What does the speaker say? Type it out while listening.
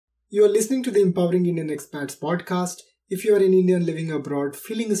You are listening to the Empowering Indian Expats podcast. If you are an Indian living abroad,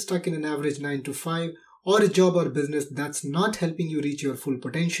 feeling stuck in an average 9 to 5, or a job or business that's not helping you reach your full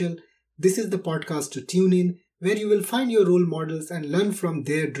potential, this is the podcast to tune in, where you will find your role models and learn from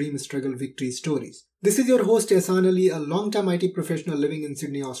their dream struggle victory stories. This is your host Ehsan Ali, a long-time IT professional living in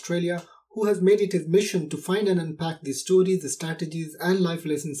Sydney, Australia, who has made it his mission to find and unpack the stories, the strategies, and life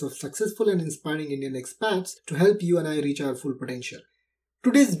lessons of successful and inspiring Indian expats to help you and I reach our full potential.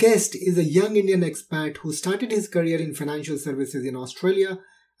 Today's guest is a young Indian expat who started his career in financial services in Australia,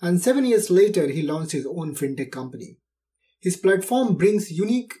 and 7 years later he launched his own fintech company. His platform brings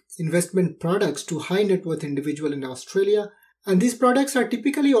unique investment products to high net worth individuals in Australia, and these products are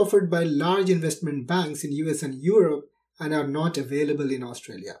typically offered by large investment banks in US and Europe and are not available in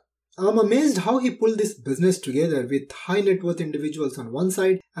Australia. I'm amazed how he pulled this business together with high net worth individuals on one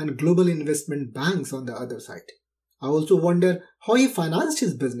side and global investment banks on the other side. I also wonder how he financed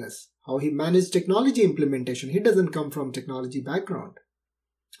his business, how he managed technology implementation. He doesn't come from technology background.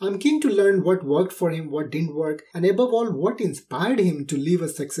 I'm keen to learn what worked for him, what didn't work, and above all, what inspired him to live a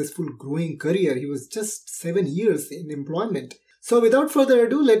successful growing career. He was just 7 years in employment. So without further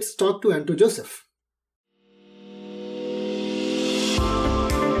ado, let's talk to Anto Joseph.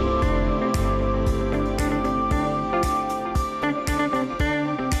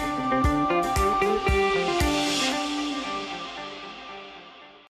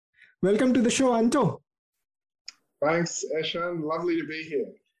 Welcome to the show, Anto. Thanks, Ehsan. Lovely to be here.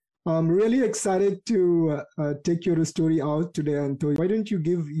 I'm really excited to take your story out today, Anto. Why don't you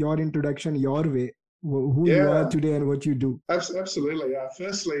give your introduction your way, who you are today and what you do? Absolutely.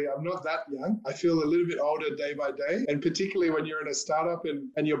 Firstly, I'm not that young. I feel a little bit older day by day. And particularly when you're in a startup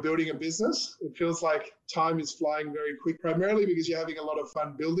and you're building a business, it feels like time is flying very quick, primarily because you're having a lot of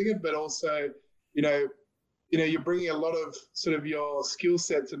fun building it, but also, you're bringing a lot of sort of your skill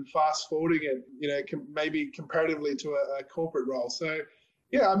sets and fast forwarding it, maybe comparatively to a corporate role. So,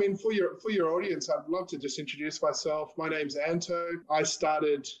 for your audience, I'd love to just introduce myself. My name's Anto. I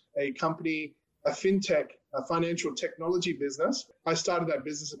started a company, a fintech, a financial technology business. I started that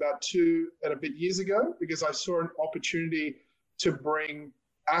business about 2 and a bit years ago because I saw an opportunity to bring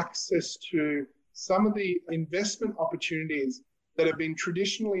access to some of the investment opportunities that have been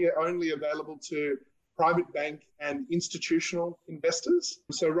traditionally only available to private bank and institutional investors.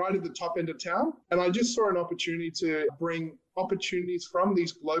 So right at the top end of town. And I just saw an opportunity to bring opportunities from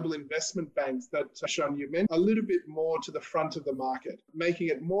these global investment banks that, Sean, you mentioned, a little bit more to the front of the market, making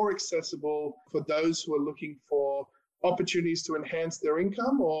it more accessible for those who are looking for opportunities to enhance their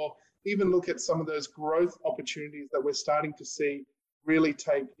income or even look at some of those growth opportunities that we're starting to see really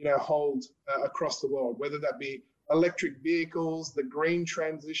take hold across the world, whether that be electric vehicles, the green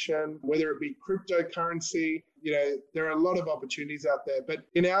transition, whether it be cryptocurrency. There are a lot of opportunities out there. But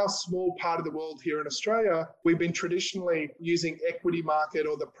in our small part of the world here in Australia, we've been traditionally using equity market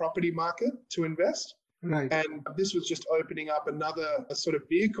or the property market to invest. Right. And this was just opening up another sort of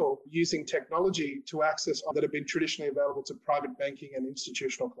vehicle using technology to access that have been traditionally available to private banking and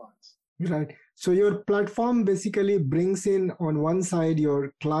institutional clients. Right. So your platform basically brings in on one side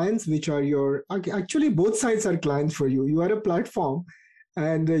your clients, which are actually both sides are clients for you. You are a platform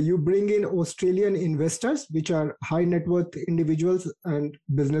and you bring in Australian investors, which are high net worth individuals and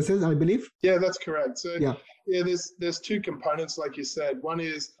businesses, I believe. Yeah, that's correct. So there's two components, like you said. One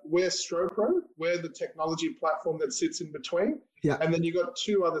is we're StroPro, we're the technology platform that sits in between. Yeah. And then you got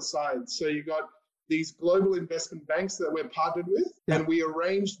two other sides. So you got these global investment banks that we're partnered with, and we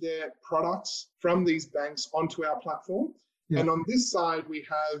arrange their products from these banks onto our platform. And on this side, we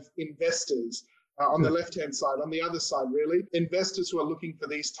have investors on the left-hand side. On the other side, really, investors who are looking for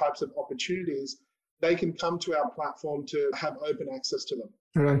these types of opportunities, they can come to our platform to have open access to them.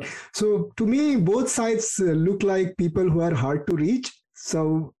 Right. So to me, both sides look like people who are hard to reach.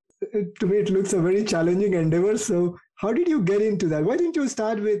 So to me, it looks a very challenging endeavor. So how did you get into that? Why didn't you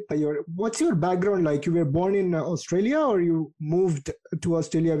start with what's your background like? You were born in Australia or you moved to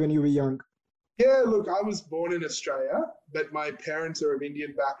Australia when you were young? Yeah, look, I was born in Australia, but my parents are of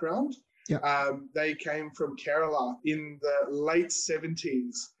Indian background. Yeah. They came from Kerala in the late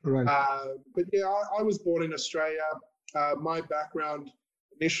 70s. Right. I was born in Australia. My background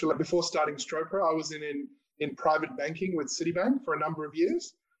initially, before starting StroPro, I was in private banking with Citibank for a number of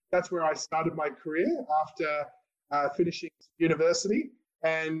years. That's where I started my career after finishing university.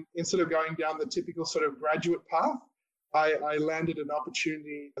 And instead of going down the typical sort of graduate path, I landed an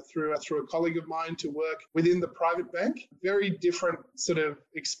opportunity through a colleague of mine to work within the private bank. Very different sort of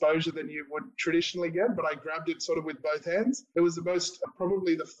exposure than you would traditionally get, but I grabbed it sort of with both hands. It was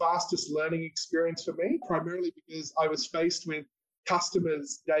probably the fastest learning experience for me, primarily because I was faced with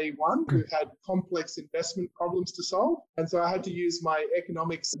customers day one who had complex investment problems to solve. And so I had to use my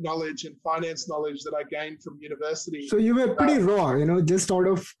economics knowledge and finance knowledge that I gained from university. So you were pretty raw, just out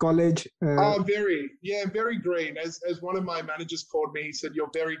of college. Very green. As one of my managers called me, he said, "You're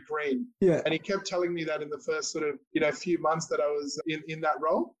very green." Yeah. And he kept telling me that in the first sort of, few months that I was in that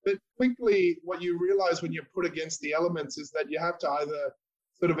role. But quickly, what you realize when you're put against the elements is that you have to either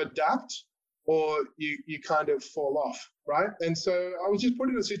sort of adapt or you kind of fall off, right? And so I was just put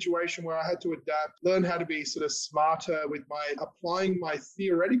in a situation where I had to adapt, learn how to be sort of smarter with applying my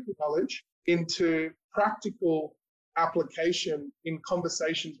theoretical knowledge into practical application in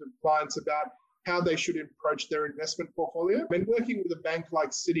conversations with clients about how they should approach their investment portfolio. And working with a bank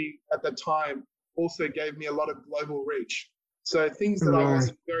like Citi at the time also gave me a lot of global reach. So things that I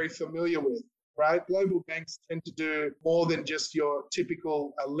wasn't very familiar with, right? Global banks tend to do more than just your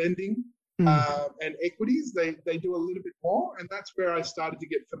typical lending and equities. They do a little bit more. And that's where I started to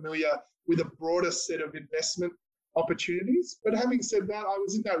get familiar with a broader set of investment opportunities. But having said that, I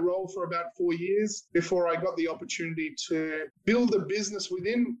was in that role for about 4 years before I got the opportunity to build a business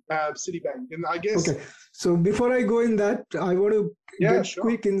within Citibank. And I guess... Okay. So before I go in that, I want to get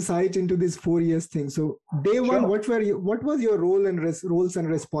quick insight into this 4 years thing. So day one, what was your role and roles and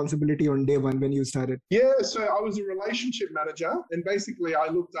responsibility on day one when you started? Yeah, so I was a relationship manager, and basically I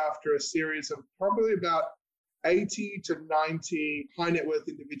looked after a series of probably about 80 to 90 high net worth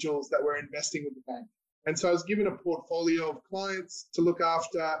individuals that were investing with the bank. And so I was given a portfolio of clients to look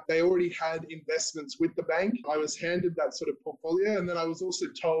after. They already had investments with the bank. I was handed that sort of portfolio, and then I was also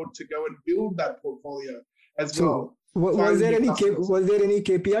told to go and build that portfolio as well. Was there any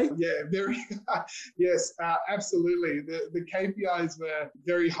KPI? Yeah, yes, absolutely. The KPIs were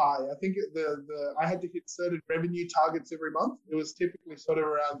very high. I think I had to hit certain revenue targets every month. It was typically sort of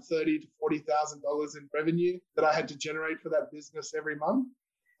around $30,000 to $40,000 in revenue that I had to generate for that business every month.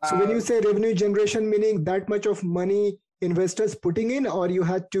 So when you say revenue generation, meaning that much of money investors putting in, or you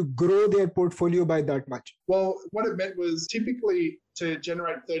had to grow their portfolio by that much? Well, what it meant was typically to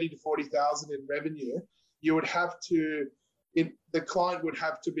generate 30 to 40,000 in revenue, you would have to, the client would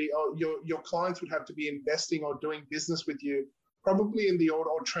have to be, or your clients would have to be investing or doing business with you, probably in the order,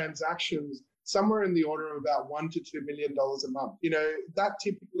 or transactions somewhere in the order of about $1 to $2 million a month. That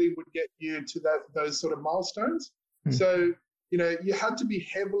typically would get you to those sort of milestones. So you had to be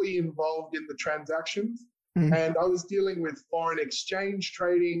heavily involved in the transactions. And I was dealing with foreign exchange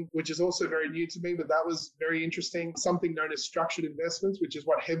trading, which is also very new to me, but that was very interesting. Something known as structured investments, which is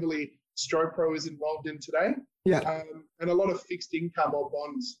what heavily StroPro is involved in today. Yeah. And a lot of fixed income or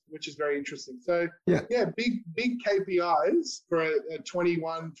bonds, which is very interesting. So big KPIs for a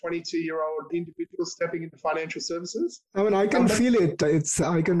 21, 22-year-old individual stepping into financial services. I mean, I can feel it.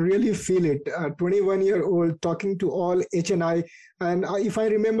 I can really feel it. 21-year-old talking to all HNI. And if I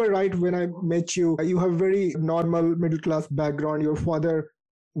remember right, when I met you, you have very normal middle-class background. Your father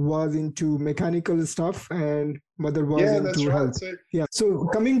was into mechanical stuff and mother was into health. So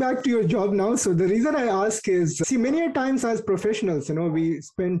coming back to your job now, so the reason I ask is, see, many a times as professionals, we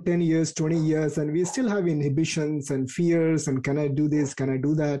spend 10 years, 20 years, and we still have inhibitions and fears and can I do this, can I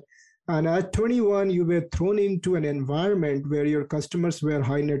do that? And at 21, you were thrown into an environment where your customers were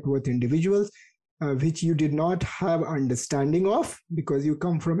high net worth individuals, which you did not have understanding of because you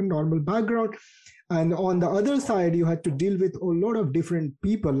come from a normal background. And on the other side, you had to deal with a lot of different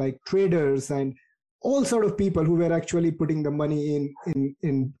people like traders and all sort of people who were actually putting the money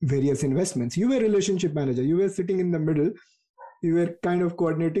in various investments. You were a relationship manager. You were sitting in the middle. You were kind of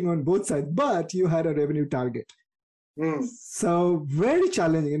coordinating on both sides, but you had a revenue target. So very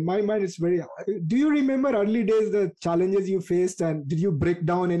challenging. In my mind, it's very... Do you remember early days, the challenges you faced, and did you break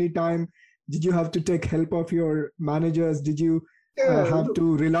down any time? Did you have to take help of your managers? Did you have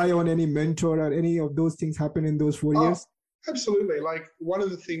to rely on any mentor, or any of those things happen in those 4 years? Absolutely. Like, one of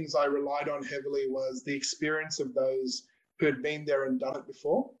the things I relied on heavily was the experience of those who had been there and done it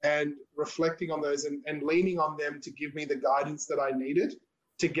before, and reflecting on those and leaning on them to give me the guidance that I needed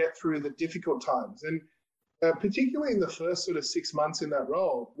to get through the difficult times. And particularly in the first sort of 6 months in that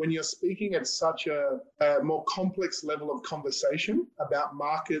role, when you're speaking at such a more complex level of conversation about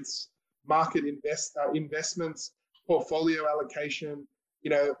markets, investments, portfolio allocation,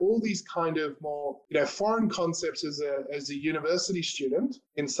 all these kind of more, foreign concepts as a university student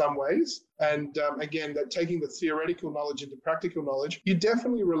in some ways. And again, that taking the theoretical knowledge into practical knowledge, you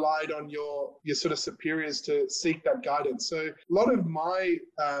definitely relied on your sort of superiors to seek that guidance. So a lot of my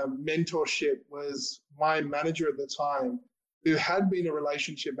mentorship was my manager at the time, who had been a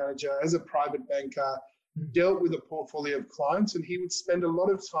relationship manager as a private banker, dealt with a portfolio of clients, and he would spend a lot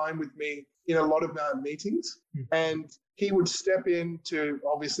of time with me in a lot of meetings. And he would step in to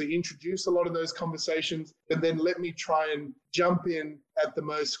obviously introduce a lot of those conversations, and then let me try and jump in at the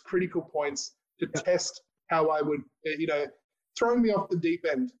most critical points to test how I would, throwing me off the deep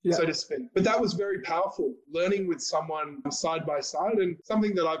end, so to speak. But that was very powerful, learning with someone side by side. And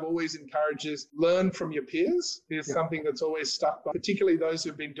something that I've always encouraged is learn from your peers is something that's always stuck by, particularly those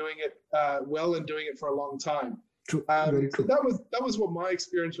who've been doing it well and doing it for a long time. True. Very true. So that was what my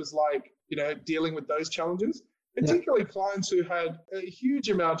experience was like, dealing with those challenges. Particularly clients who had a huge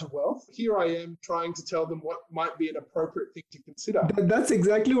amount of wealth. Here I am trying to tell them what might be an appropriate thing to consider. That's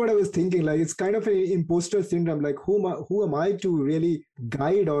exactly what I was thinking. Like, it's kind of an imposter syndrome. Like, who am I to really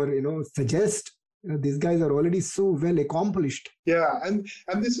guide or, suggest? These guys are already so well accomplished. Yeah. And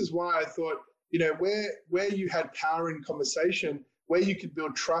this is why I thought, where you had power in conversation, where you could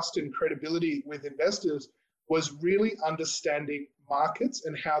build trust and credibility with investors was really understanding markets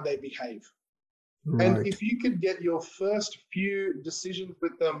and how they behave. Right. And if you could get your first few decisions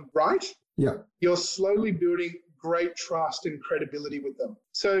with them right, you're slowly building great trust and credibility with them.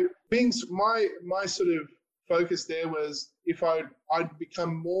 So my sort of focus there was if I'd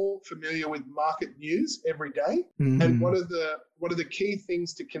become more familiar with market news every day, and what are the key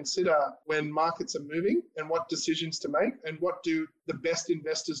things to consider when markets are moving, and what decisions to make, and what do the best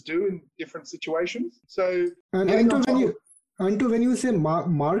investors do in different situations. So Anto, when you say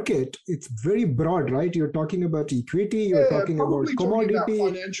market, it's very broad, right? You're talking about equity, you're talking about commodity. Talking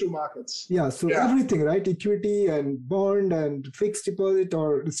about financial markets. Everything, right? Equity and bond and fixed deposit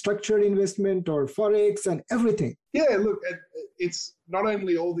or structured investment or Forex and everything. Yeah, look, it's not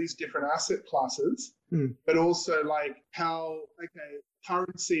only all these different asset classes, but also like how,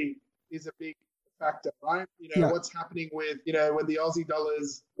 currency is a big factor, right? What's happening with, when the Aussie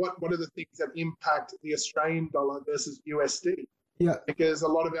dollars, what are the things that impact the Australian dollar versus USD? Yeah. Because a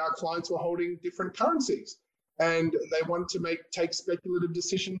lot of our clients were holding different currencies and they want to take speculative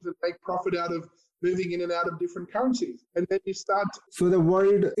decisions and make profit out of moving in and out of different currencies. And then you start. So the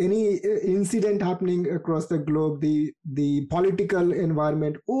world, any incident happening across the globe, the political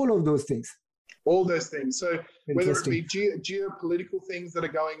environment, all of those things. All those things. So whether it be geopolitical things that are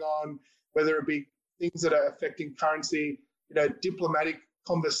going on, whether it be things that are affecting currency, diplomatic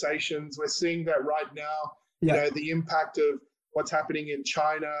conversations. We're seeing that right now, the impact of what's happening in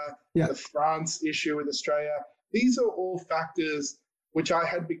China, the France issue with Australia. These are all factors which I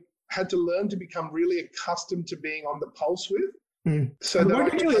had to learn to become really accustomed to being on the pulse with. So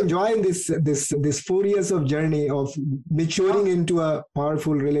what did you enjoy in this 4 years of journey of maturing into a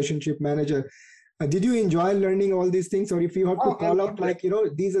powerful relationship manager? Did you enjoy learning all these things? Or if you have to call out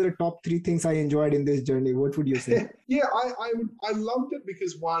these are the top 3 things I enjoyed in this journey, what would you say? I loved it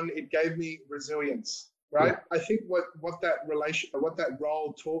because one, it gave me resilience, right? I think what that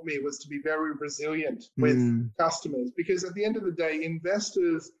role taught me was to be very resilient with customers, because at the end of the day,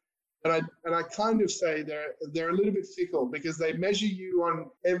 investors, and I kind of say they're a little bit fickle because they measure you on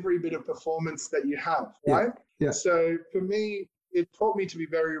every bit of performance that you have, right? Yeah. So for me, it taught me to be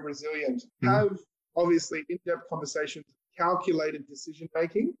very resilient, have obviously in-depth conversations, calculated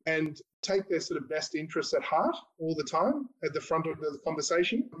decision-making, and take their sort of best interests at heart all the time at the front of the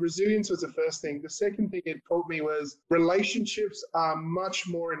conversation. Resilience was the first thing. The second thing it taught me was relationships are much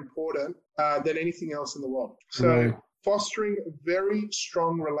more important than anything else in the world. So fostering very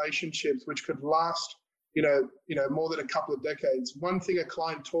strong relationships, which could last, more than a couple of decades. One thing a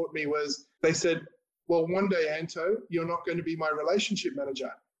client taught me was they said, well, one day, Anto, you're not going to be my relationship manager.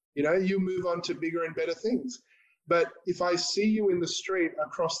 You move on to bigger and better things. But if I see you in the street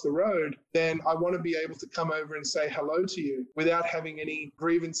across the road, then I want to be able to come over and say hello to you without having any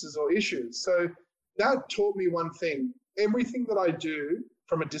grievances or issues. So that taught me one thing. Everything that I do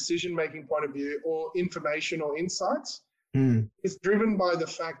from a decision-making point of view or information or insights is driven by the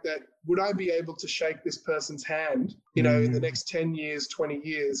fact that would I be able to shake this person's hand, in the next 10 years, 20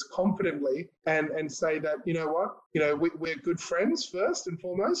 years confidently and say that, we're good friends first and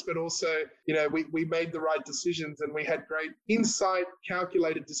foremost, but also, we made the right decisions and we had great insight,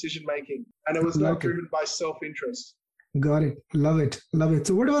 calculated decision-making, and it was not driven by self-interest. Got it. Love it. Love it.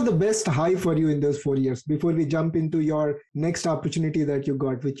 So what was the best high for you in those 4 years before we jump into your next opportunity that you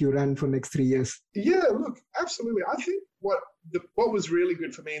got, which you ran for next 3 years? Yeah, look, absolutely. I think what was really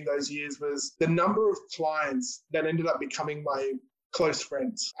good for me in those years was the number of clients that ended up becoming my close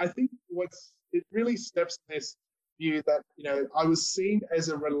friends. I think it really steps this view that, I was seen as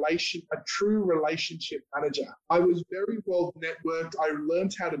a true relationship manager. I was very well networked. I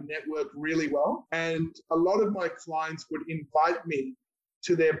learned how to network really well. And a lot of my clients would invite me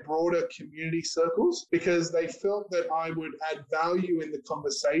to their broader community circles because they felt that I would add value in the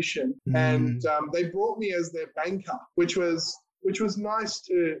conversation. And they brought me as their banker, which was nice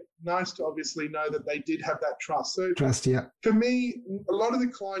to obviously know that they did have that trust. So yeah. For me, a lot of the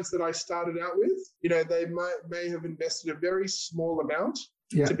clients that I started out with, they may have invested a very small amount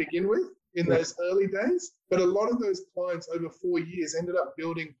to begin with in those early days. But a lot of those clients over 4 years ended up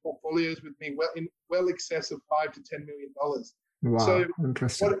building portfolios with me well excess of $5 to $10 million. Wow, so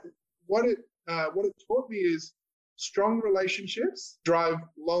interesting. What it taught me is strong relationships drive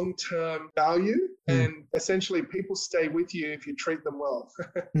long-term value, and essentially people stay with you if you treat them well.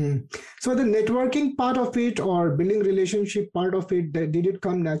 So the networking part of it or building relationship part of it, did it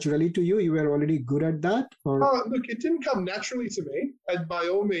come naturally to you? You were already good at that? Or? Oh, look, it didn't come naturally to me. And by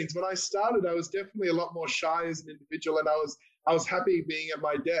all means, when I started, I was definitely a lot more shy as an individual, and I was happy being at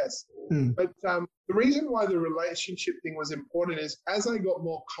my desk. But the reason why the relationship thing was important is as I got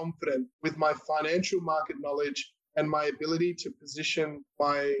more confident with my financial market knowledge and my ability to position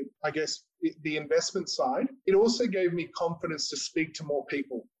the investment side, it also gave me confidence to speak to more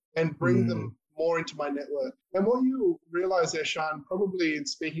people and bring them more into my network. And what you realize there, Sean, probably in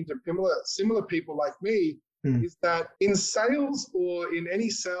speaking to similar people like me, is that in sales or in any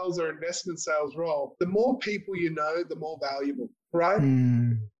sales or investment sales role, the more people you know, the more valuable, right?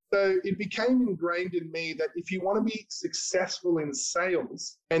 So it became ingrained in me that if you want to be successful in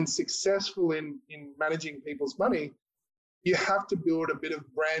sales and successful in managing people's money, you have to build a bit of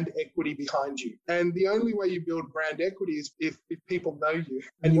brand equity behind you. And the only way you build brand equity is if people know you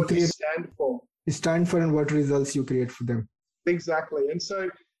and what you stand for. You stand for and what results you create for them. Exactly. And so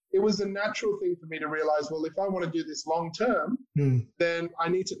it was a natural thing for me to realize, well, if I want to do this long term, then I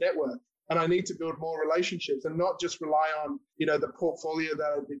need to network. And I need to build more relationships and not just rely on, the portfolio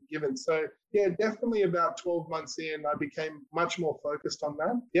that I've been given. So yeah, definitely about 12 months in, I became much more focused on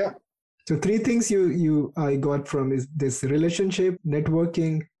that. Yeah. So 3 things I got from is this relationship,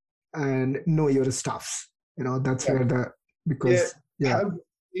 networking, and know your stuffs. That's where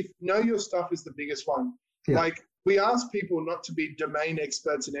if know your stuff is the biggest one. Yeah. Like we ask people not to be domain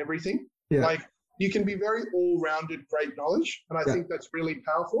experts in everything. Yeah. Like you can be very all-rounded, great knowledge, and I think that's really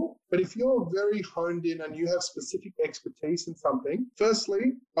powerful. But if you're very honed in and you have specific expertise in something,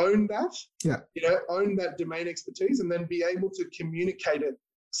 firstly, own that. Yeah. Own that domain expertise, and then be able to communicate it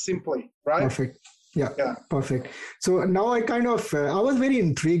simply, right? Perfect. Yeah, perfect. So now I I was very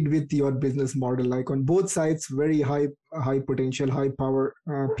intrigued with your business model, like on both sides, very high potential, high power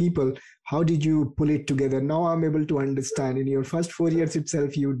people. How did you pull it together? Now I'm able to understand. In your first 4 years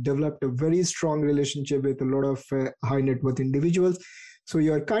itself, you developed a very strong relationship with a lot of high net worth individuals. So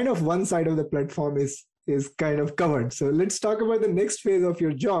your one side of the platform is kind of covered. So let's talk about the next phase of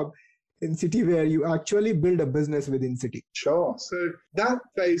your job in Citi, where you actually build a business within Citi. Sure. So that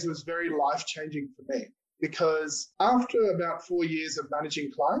phase was very life-changing for me because after about 4 years of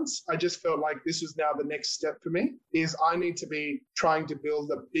managing clients, I just felt like this was now the next step for me is I need to be trying to build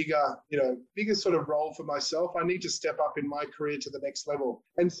a bigger sort of role for myself. I need to step up in my career to the next level.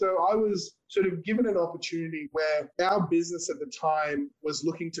 And so I was sort of given an opportunity where our business at the time was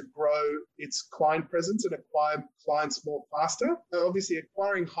looking to grow its client presence and acquire clients more faster. Now, obviously,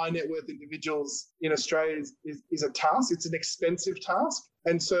 acquiring high net worth individuals in Australia is a task. It's an expensive task.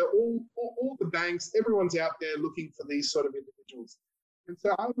 And so all the banks, everyone's out there looking for these sort of individuals. And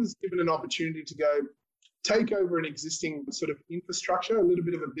so I was given an opportunity to go take over an existing sort of infrastructure, a little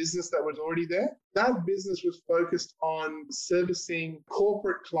bit of a business that was already there. That business was focused on servicing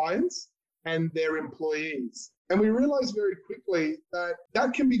corporate clients and their employees. And we realized very quickly that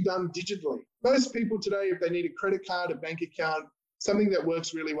that can be done digitally. Most people today, if they need a credit card, a bank account, something that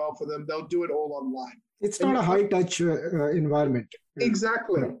works really well for them, they'll do it all online. It's not a high-touch environment.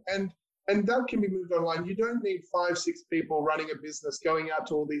 Exactly. Yeah. And that can be moved online. You don't need 5, 6 people running a business, going out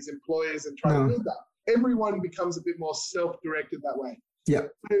to all these employers and trying to build that. Everyone becomes a bit more self-directed that way. Yeah.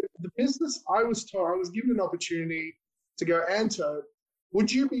 So the business, I was given an opportunity to go, Anto,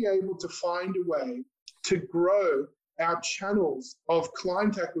 would you be able to find a way to grow our channels of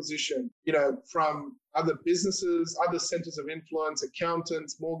client acquisition, from other businesses, other centers of influence,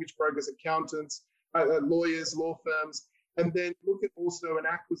 accountants, mortgage brokers, accountants, lawyers, law firms, and then look at also an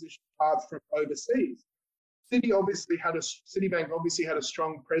acquisition path from overseas. Citibank obviously had a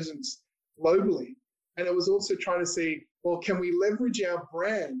strong presence globally, and it was also trying to see, well, can we leverage our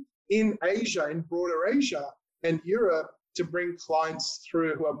brand in Asia, in broader Asia and Europe, to bring clients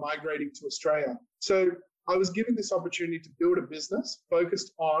through who are migrating to Australia? So I was given this opportunity to build a business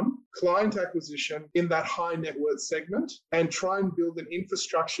focused on client acquisition in that high net worth segment and try and build an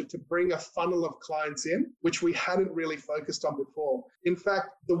infrastructure to bring a funnel of clients in, which we hadn't really focused on before. In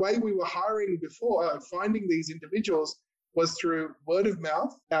fact, the way we were hiring before, finding these individuals was through word of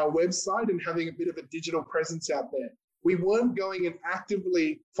mouth, our website, and having a bit of a digital presence out there. We weren't going and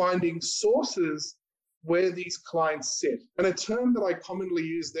actively finding sources where these clients sit. And a term that I commonly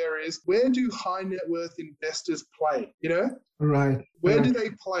use there is, where do high net worth investors play? Right. Where do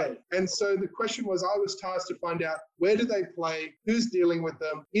they play? And so the question was, I was tasked to find out, where do they play? Who's dealing with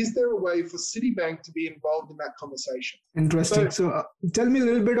them? Is there a way for Citibank to be involved in that conversation? Interesting. So tell me a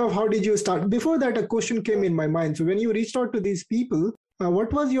little bit of how did you start? Before that, a question came in my mind. So when you reached out to these people,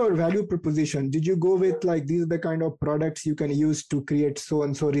 what was your value proposition? Did you go with like, these are the kind of products you can use to create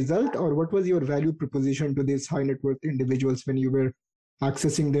so-and-so result? Or what was your value proposition to these high net worth individuals when you were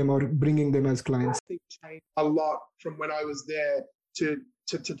accessing them or bringing them as clients? I think changed a lot from when I was there to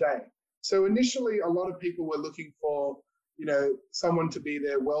today. So initially, a lot of people were looking for, someone to be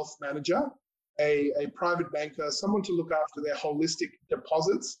their wealth manager, a private banker, someone to look after their holistic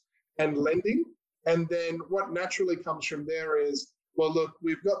deposits and lending. And then what naturally comes from there is, well, look,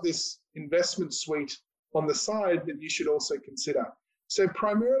 we've got this investment suite on the side that you should also consider. So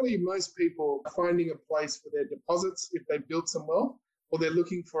primarily, most people are finding a place for their deposits if they built some wealth, or they're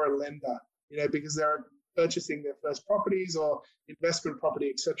looking for a lender, because they're purchasing their first properties or investment property,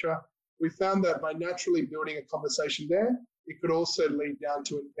 etc. We found that by naturally building a conversation there, it could also lead down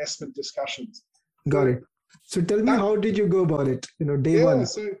to investment discussions. Got it. So tell me, how did you go about it? Day one.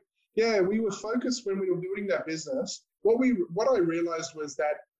 So we were focused when we were building that business. What I realized was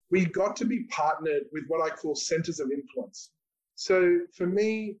that we got to be partnered with what I call centers of influence. So for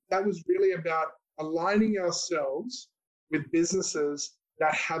me, that was really about aligning ourselves with businesses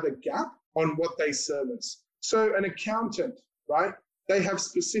that have a gap on what they service. So an accountant, right? They have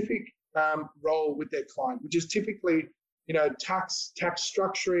specific role with their client, which is typically, tax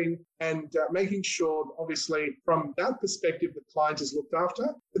structuring and making sure, obviously, from that perspective, the client is looked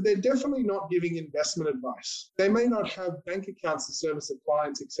after, but they're definitely not giving investment advice. They may not have bank accounts to service the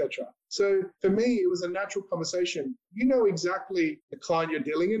clients, etc. So for me, it was a natural conversation. You know exactly the client you're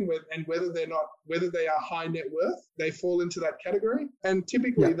dealing in with and whether they are high net worth, they fall into that category. And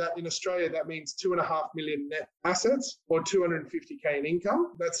typically that in Australia, that means 2.5 million net assets or 250K in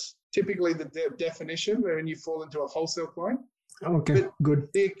income. That's typically the definition when you fall into a wholesale client. Okay, but good.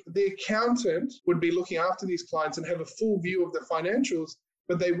 The accountant would be looking after these clients and have a full view of the financials,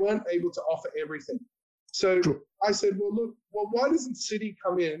 but they weren't able to offer everything. So True. I said, why doesn't Citi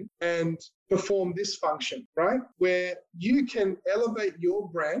come in and perform this function, right? Where you can elevate your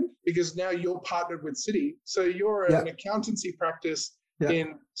brand because now you're partnered with Citi. So you're an accountancy practice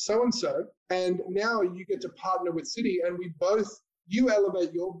in so-and-so, and now you get to partner with Citi, and you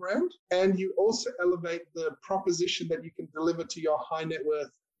elevate your brand and you also elevate the proposition that you can deliver to your high net worth.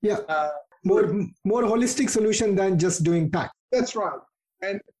 More holistic solution than just doing tax. That's right.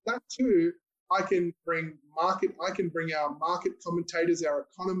 And that too, I can bring our market commentators, our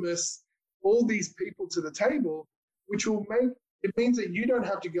economists, all these people to the table, which it means that you don't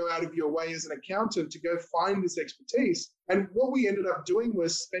have to go out of your way as an accountant to go find this expertise. And what we ended up doing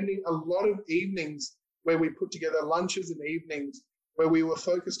was spending a lot of evenings where we put together lunches and evenings where we were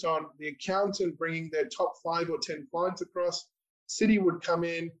focused on the accountant bringing their top 5 or 10 clients across. Citi would come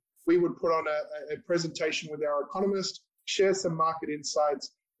in, we would put on a presentation with our economist, share some market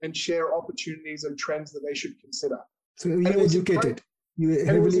insights, and share opportunities and trends that they should consider. So you educated. You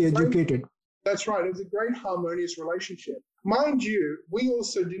heavily educated. That's right. It was a great harmonious relationship. Mind you, we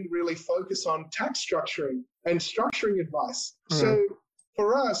also didn't really focus on tax structuring and structuring advice. So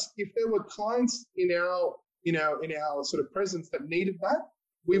for us, if there were clients in our sort of presence that needed that,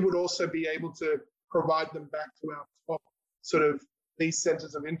 we would also be able to provide them back to our top sort of these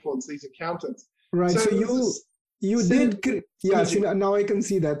centers of influence, these accountants. Right. So you did, so now I can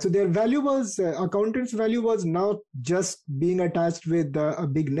see that. So their value was, accountant's value was not just being attached with a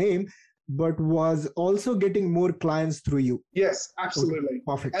big name, but was also getting more clients through you. Yes, absolutely. Okay,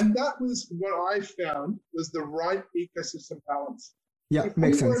 perfect. And that was what I found was the right ecosystem balance. Yeah, if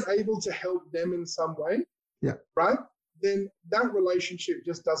makes we sense. weren't able to help them in some way, right, then that relationship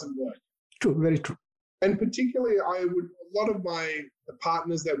just doesn't work. True, very true. And particularly, a lot of the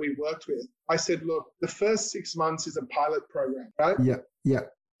partners that we worked with, I said, look, the first 6 months is a pilot program, right? Yeah.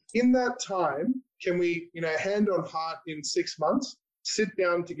 In that time, can we, hand on heart in 6 months, sit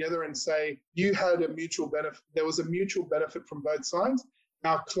down together and say, you had a mutual benefit. There was a mutual benefit from both sides.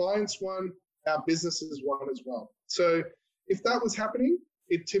 Our clients won, our businesses won as well. So if that was happening,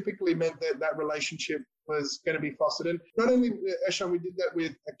 it typically meant that relationship was going to be fostered. And not only, Eshan, we did that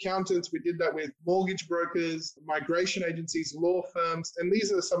with accountants, we did that with mortgage brokers, migration agencies, law firms, and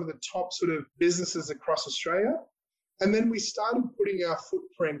these are some of the top sort of businesses across Australia. And then we started putting our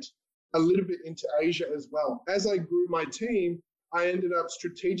footprint a little bit into Asia as well. As I grew my team, I ended up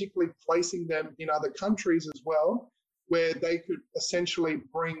strategically placing them in other countries as well, where they could essentially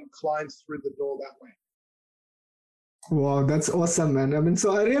bring clients through the door that way. Wow, that's awesome, man. I mean,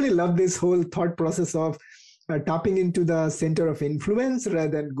 so I really love this whole thought process of tapping into the center of influence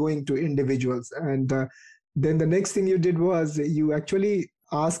rather than going to individuals. And then the next thing you did was you actually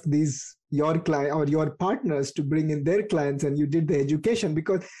asked your client or your partners to bring in their clients, and you did the education,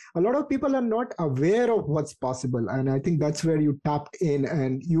 because a lot of people are not aware of what's possible. And I think that's where you tapped in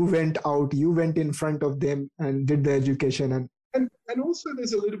and you went out, you went in front of them and did the education. And also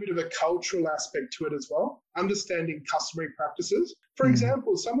there's a little bit of a cultural aspect to it as well, understanding customary practices. For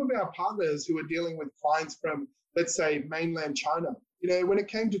example, some of our partners who are dealing with clients from, let's say, mainland China, when it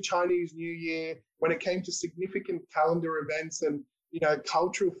came to Chinese New Year, when it came to significant calendar events and,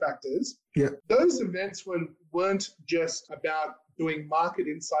 cultural factors, those events weren't just about doing market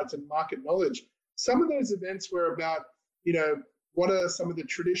insights and market knowledge. Some of those events were about, what are some of the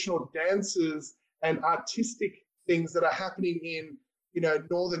traditional dances and artistic things that are happening in,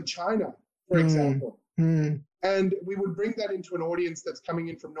 northern China, for example. And we would bring that into an audience that's coming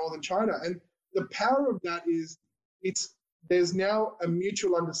in from northern China. And the power of that is there's now a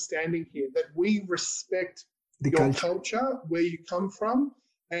mutual understanding here that we respect your culture, where you come from,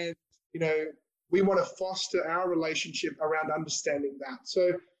 and, we want to foster our relationship around understanding that.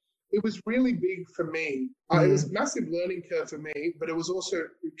 So it was really big for me. It was a massive learning curve for me, but it was also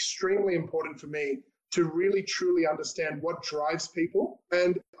extremely important for me to really truly understand what drives people.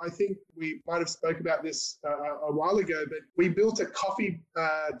 And I think we might have spoke about this a while ago, but we built a coffee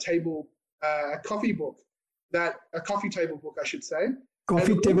table book, I should say.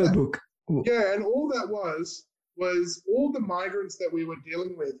 Coffee table book. Yeah, and all that was all the migrants that we were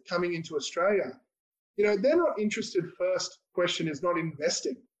dealing with coming into Australia. They're not interested. First question is not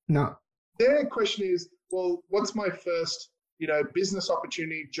investing. No. Their question is, well, what's my first business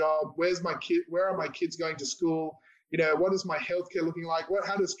opportunity, job? Where are my kids going to school? What is my healthcare looking like?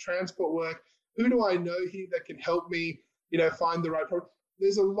 How does transport work? Who do I know here that can help me, find the right product?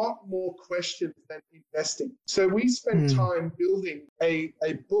 There's a lot more questions than investing. So we spent time building a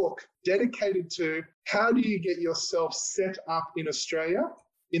book dedicated to how do you get yourself set up in Australia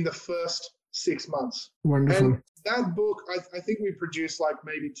in the first 6 months. Wonderful. And that book, I think we produced like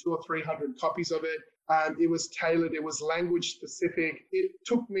maybe 200 or 300 copies of it. It was tailored. It was language specific. It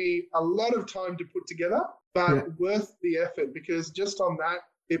took me a lot of time to put together, but worth the effort, because just on that,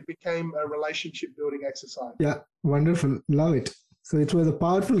 it became a relationship building exercise. Yeah, wonderful. Love it. So it was a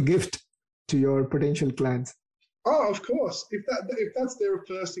powerful gift to your potential clients. Oh, of course. If that's their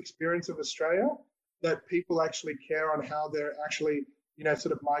first experience of Australia, that people actually care on how they're actually,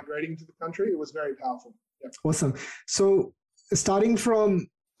 sort of migrating to the country, it was very powerful. Yeah. Awesome. So starting from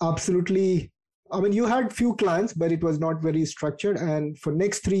absolutely, you had few clients, but it was not very structured. And for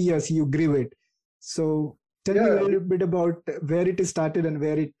next 3 years, you grew it. So tell me a little bit about where it started and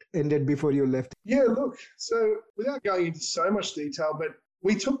where it ended before you left. Yeah, look, so without going into so much detail, but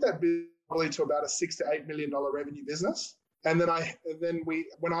we took that business probably to about a $6 to $8 million revenue business. And then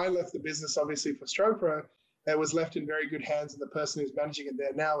when I left the business, obviously for StrokePro, it was left in very good hands, and the person who's managing it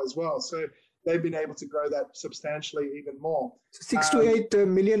there now as well. So they've been able to grow that substantially even more. So 6 to 8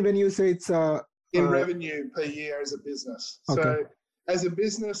 million when you say it's in revenue per year as a business. Okay. So as a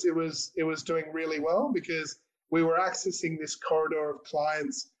business, it was doing really well because we were accessing this corridor of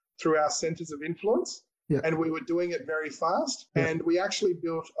clients through our centers of influence. Yeah. And we were doing it very fast. Yeah. And we actually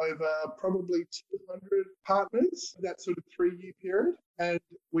built over probably 200 partners that sort of 3-year period. And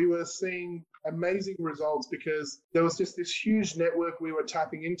we were seeing amazing results because there was just this huge network we were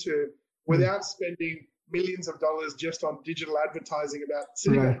tapping into without spending millions of dollars just on digital advertising about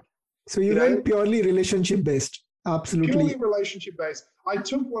Citibank. Right. So you went purely relationship based. Absolutely. Purely relationship based. I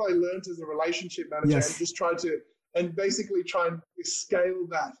took what I learned as a relationship manager and just tried to basically try and scale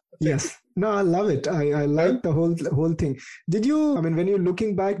that. Yes. No, I love it. I like the whole thing. Did you, when you're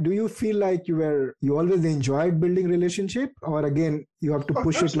looking back, do you feel like you always enjoyed building relationship, or again, you have to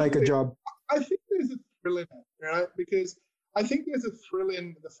push it like a job? I think there's a thrill in it, right? Because I think there's a thrill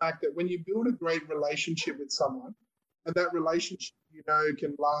in the fact that when you build a great relationship with someone, and that relationship,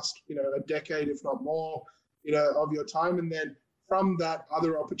 can last, a decade, if not more, of your time. And then from that,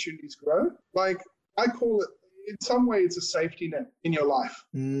 other opportunities grow. Like I call it, in some way, it's a safety net in your life,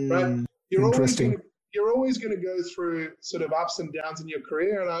 right? You're always going to go through sort of ups and downs in your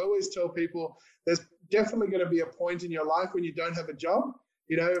career. And I always tell people there's definitely going to be a point in your life when you don't have a job.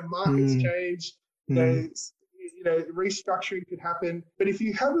 Markets change, restructuring could happen. But if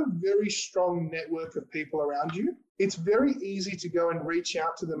you have a very strong network of people around you, it's very easy to go and reach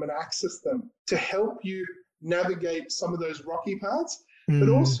out to them and access them to help you navigate some of those rocky paths, but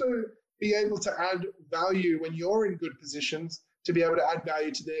also be able to add value when you're in good positions to be able to add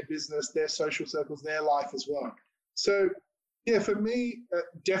value to their business, their social circles, their life as well. So, yeah, for me,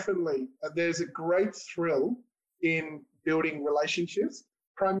 definitely, there's a great thrill in building relationships,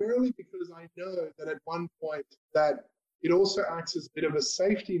 primarily because I know that at one point that it also acts as a bit of a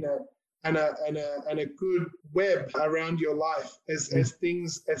safety net and a good web around your life as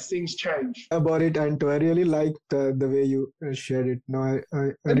things change. About it, and I really like the way you shared it. No,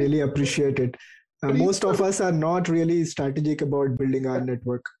 I really appreciate it. Most of us are not really strategic about building our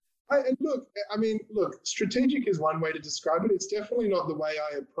network. Look, strategic is one way to describe it. It's definitely not the way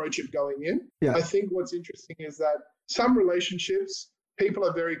I approach it going in. Yeah. I think what's interesting is that some relationships, people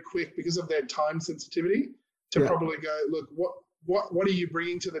are very quick because of their time sensitivity to probably go, look, what are you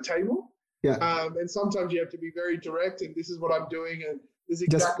bringing to the table? Yeah. And sometimes you have to be very direct, and this is what I'm doing, and this is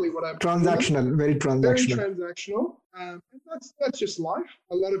exactly what I'm transactional, doing. very transactional. Very transactional. And that's just life.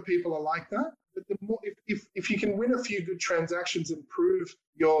 A lot of people are like that. But the more, if you can win a few good transactions and prove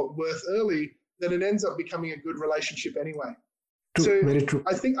your worth early, then it ends up becoming a good relationship anyway. True, so very true.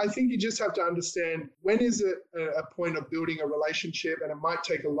 I think you just have to understand when is it a point of building a relationship, and it might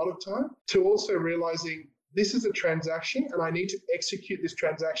take a lot of time, to also realizing this is a transaction and I need to execute this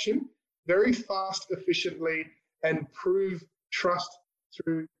transaction very fast, efficiently, and prove trust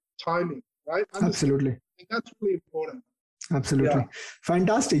through timing, right? Absolutely. And that's really important. Absolutely. Yeah.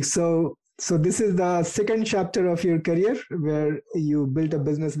 Fantastic. So this is the second chapter of your career where you built a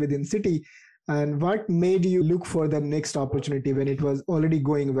business within Citi. And what made you look for the next opportunity when it was already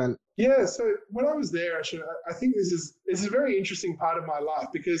going well? Yeah, so when I was there, I think this is a very interesting part of my life,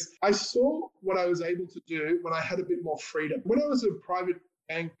 because I saw what I was able to do when I had a bit more freedom. When I was a private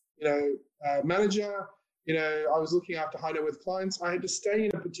bank manager, I was looking after high net worth clients. I had to stay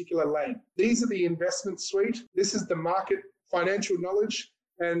in a particular lane. These are the investment suite. This is the market financial knowledge.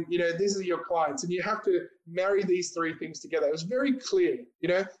 And, these are your clients. And you have to marry these three things together. It was very clear.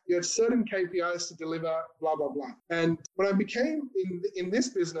 You had certain KPIs to deliver, blah, blah, blah. And when I became in this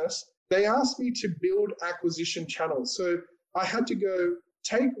business, they asked me to build acquisition channels. So I had to go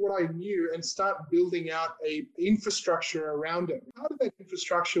take what I knew and start building out a infrastructure around it. Part of that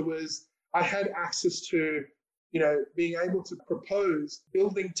infrastructure was I had access to, being able to propose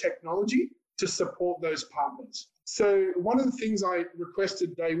building technology to support those partners. So one of the things I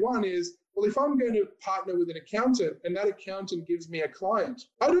requested day one is, well, if I'm going to partner with an accountant and that accountant gives me a client,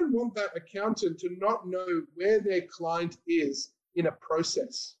 I don't want that accountant to not know where their client is in a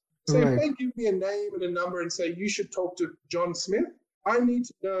process. So If they give me a name and a number and say, you should talk to John Smith, I need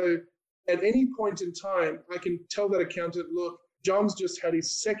to know at any point in time, I can tell that accountant, look, John's just had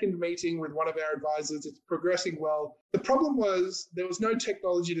his second meeting with one of our advisors. It's progressing well. The problem was there was no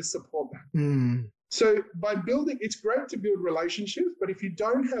technology to support that. So by building, it's great to build relationships, but if you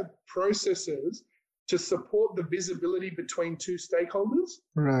don't have processes to support the visibility between two stakeholders,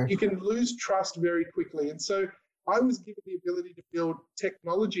 you can lose trust very quickly. And so I was given the ability to build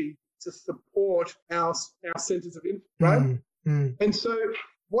technology to support our centers of influence, right? And so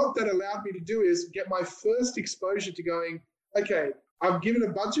what that allowed me to do is get my first exposure to going, okay, I've given a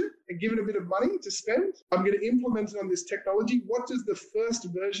budget and given a bit of money to spend. I'm going to implement it on this technology. What does the first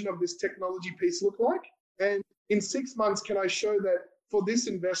version of this technology piece look like? And in 6 months, can I show that for this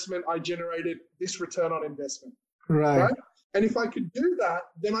investment, I generated this return on investment? Right? And if I could do that,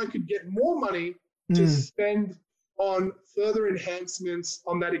 then I could get more money to spend on further enhancements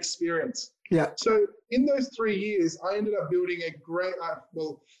on that experience. Yeah. So in those 3 years, I ended up building a great,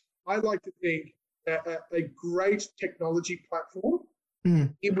 I like to think, a great technology platform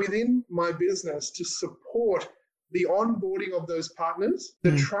within my business to support the onboarding of those partners,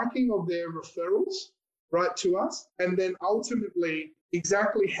 the tracking of their referrals right to us, and then ultimately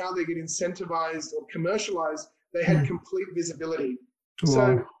exactly how they get incentivized or commercialized. They had complete visibility. Wow.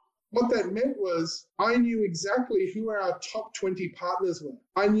 So what that meant was I knew exactly who our top 20 partners were.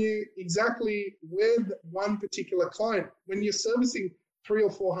 I knew exactly where one particular client, when you're servicing 300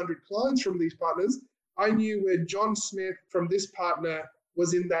 or 400 clients from these partners, I knew where John Smith from this partner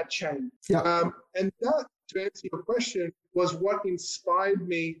was in that chain. Yeah. And that, to answer your question, was what inspired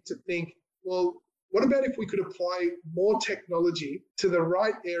me to think, well, what about if we could apply more technology to the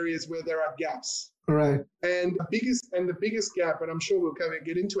right areas where there are gaps? Right. And the biggest gap, and I'm sure we'll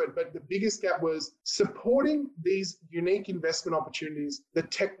get into it, but the biggest gap was supporting these unique investment opportunities. The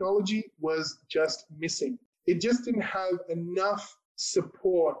technology was just missing. It just didn't have enough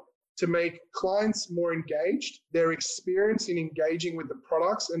support to make clients more engaged. Their experience in engaging with the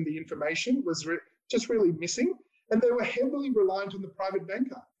products and the information was just really missing. And they were heavily reliant on the private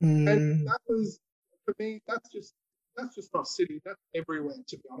banker. And that was, for me, that's just not Citi. That's everywhere,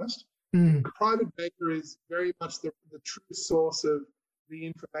 to be honest. The private banker is very much the true source of the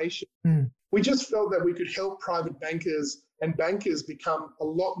information. We just felt that we could help private bankers and bankers become a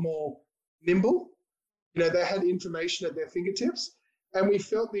lot more nimble. They had information at their fingertips, and we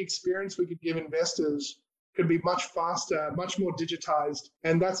felt the experience we could give investors could be much faster, much more digitized.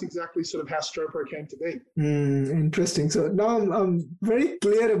 And that's exactly sort of how StroPro came to be. Interesting. So now I'm very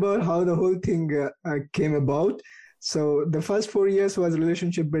clear about how the whole thing came about. So the first 4 years was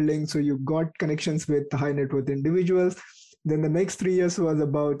relationship building. So you got connections with high net worth individuals. Then the next 3 years was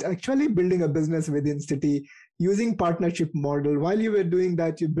about actually building a business within Citi using partnership model. While you were doing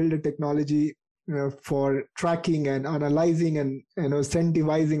that, you build a technology for tracking and analyzing and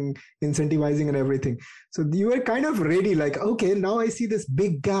incentivizing and everything. So you were kind of ready, like, okay, now I see this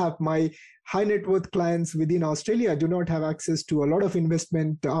big gap. My high net worth clients within Australia do not have access to a lot of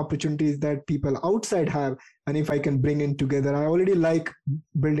investment opportunities that people outside have. And if I can bring it together, I already like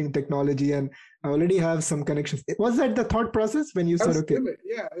building technology and I already have some connections. Was that the thought process when you said, okay?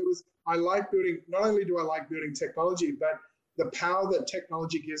 Yeah, it was. I like building, not only do I like building technology, but the power that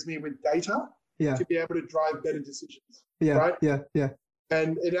technology gives me with data to be able to drive better decisions. Right? Yeah.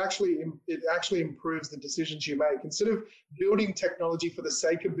 And it actually improves the decisions you make. Instead of building technology for the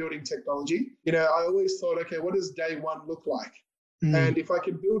sake of building technology, I always thought, okay, what does day one look like? And if I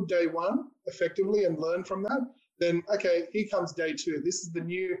can build day one effectively and learn from that, then, okay, here comes day two. This is the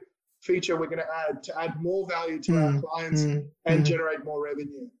new feature we're going to add more value to our clients and generate more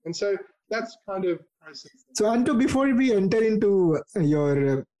revenue. And so that's kind of process. So, Anto, before we enter into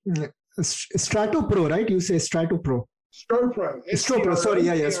your StratoPro, right? You say StratoPro. StroPro. Sorry,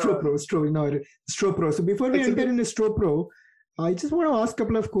 StroPro. So before we enter into StroPro, I just want to ask a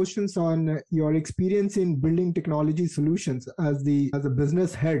couple of questions on your experience in building technology solutions as a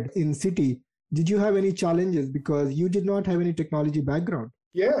business head in Citi. Did you have any challenges because you did not have any technology background?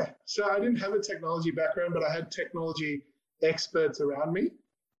 Yeah, so I didn't have a technology background, but I had technology experts around me.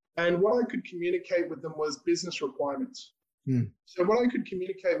 And what I could communicate with them was business requirements. So what I could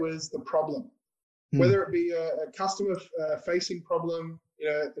communicate was the problem, whether it be a customer-facing problem,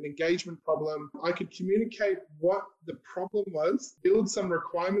 an engagement problem. I could communicate what the problem was, build some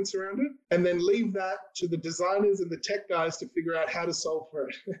requirements around it, and then leave that to the designers and the tech guys to figure out how to solve for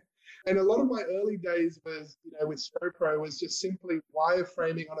it. And a lot of my early days was, with StroPro was just simply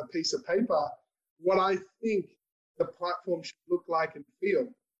wireframing on a piece of paper what I think the platform should look like and feel.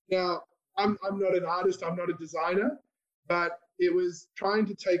 Now, I'm not an artist, I'm not a designer, but it was trying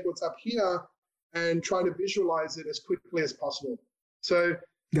to take what's up here and try to visualize it as quickly as possible. So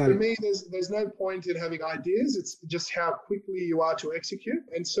for me, there's no point in having ideas. It's just how quickly you are to execute.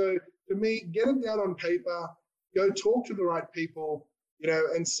 And so for me, get it down on paper, go talk to the right people,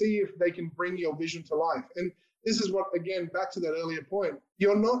 and see if they can bring your vision to life. And this is what, again, back to that earlier point,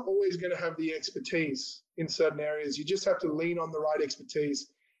 you're not always going to have the expertise in certain areas. You just have to lean on the right expertise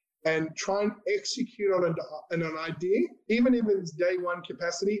and try and execute on an idea, even if it's day one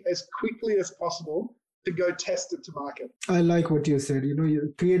capacity, as quickly as possible to go test it to market. I like what you said. You're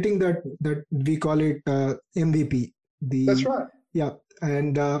creating that we call it MVP. That's right. Yeah.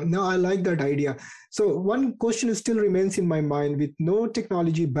 And no, I like that idea. So one question still remains in my mind. With no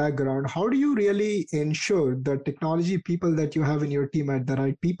technology background, how do you really ensure the technology people that you have in your team are the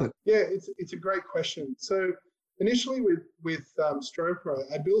right people? Yeah, it's a great question. So initially with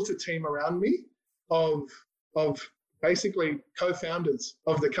StroPro, I built a team around me of basically co-founders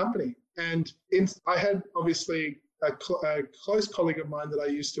of the company. And I had obviously a close colleague of mine that I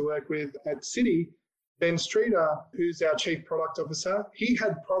used to work with at Citi, Ben Streeter, who's our chief product officer. He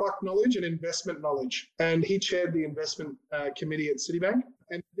had product knowledge and investment knowledge, and he chaired the investment committee at Citibank.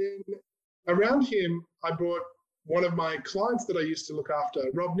 And then around him, I brought one of my clients that I used to look after,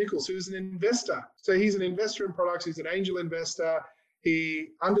 Rob Nichols, who's an investor. So he's an investor in products. He's an angel investor. He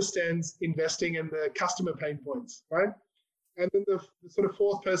understands investing and the customer pain points, right? And then the sort of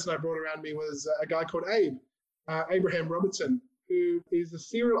fourth person I brought around me was a guy called Abraham Robertson, who is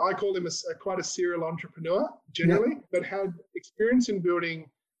I call him quite a serial entrepreneur generally, but had experience in building,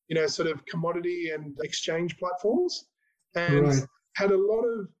 sort of commodity and exchange platforms, and had a lot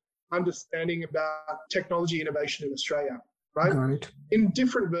of understanding about technology innovation in Australia, right? Got it. In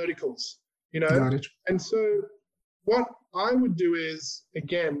different verticals, Got it. And so what I would do is,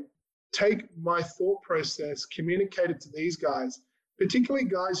 again, take my thought process, communicate it to these guys, particularly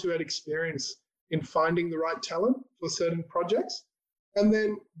guys who had experience in finding the right talent for certain projects. And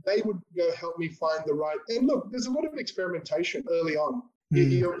then they would go help me find the right. And look, there's a lot of experimentation early on.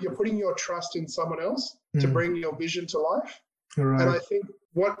 You're putting your trust in someone else to bring your vision to life. Right. And I think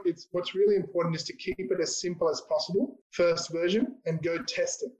what's really important is to keep it as simple as possible, first version, and go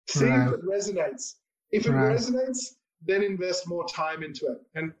test it. See if it resonates. If it resonates, then invest more time into it.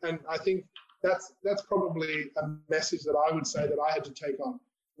 And I think that's probably a message that I would say that I had to take on,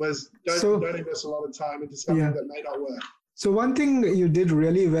 was don't invest a lot of time into something that may not work. So one thing you did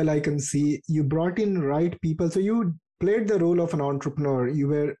really well, I can see, you brought in right people. So you played the role of an entrepreneur.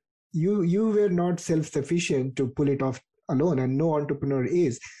 You were not self-sufficient to pull it off alone, and no entrepreneur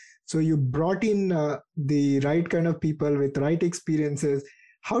is. So you brought in the right kind of people with right experiences.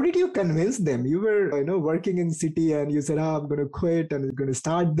 How did you convince them? You were, working in city, and you said, I'm going to quit and I'm going to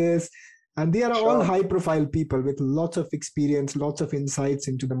start this. And they are all high-profile people with lots of experience, lots of insights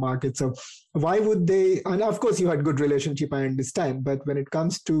into the market. So why would they? And of course, you had good relationship, I understand. But when it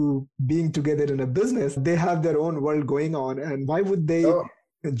comes to being together in a business, they have their own world going on. And why would they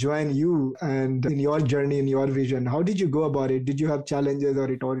join you and in your journey, in your vision? How did you go about it? Did you have challenges, or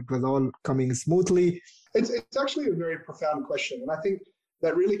it was all coming smoothly? It's actually a very profound question. And I think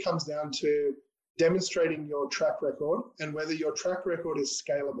that really comes down to demonstrating your track record and whether your track record is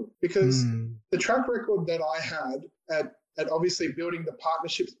scalable. Because the track record that I had at obviously building the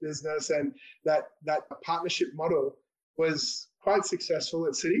partnerships business and that partnership model was quite successful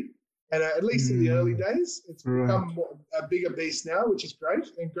at Citi. And at least in the early days, it's become a bigger beast now, which is great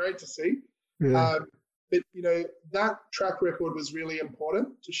and great to see. Yeah. But, that track record was really important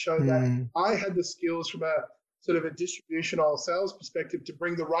to show that I had the skills from a sort of a distribution or sales perspective to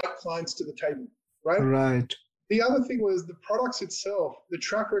bring the right clients to the table, right? Right. The other thing was the products itself, the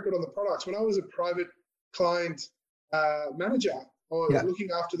track record on the products. When I was a private client manager or looking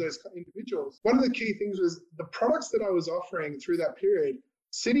after those individuals, one of the key things was the products that I was offering through that period.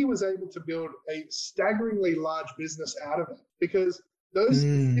 Citi was able to build a staggeringly large business out of it because those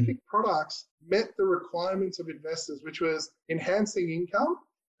specific products met the requirements of investors, which was enhancing income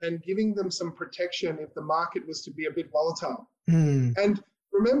and giving them some protection if the market was to be a bit volatile. And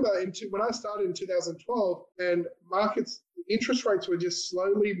remember, when I started in 2012, and markets, interest rates were just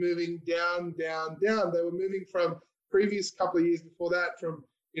slowly moving down, down, down. They were moving from previous couple of years before that from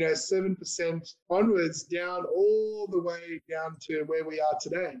 7% onwards down all the way down to where we are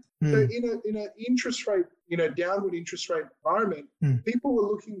today. So in an interest rate, downward interest rate environment, people were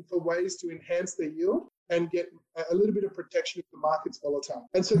looking for ways to enhance their yield and get a little bit of protection if the market's volatile.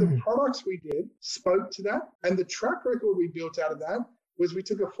 And so the products we did spoke to that. And the track record we built out of that was we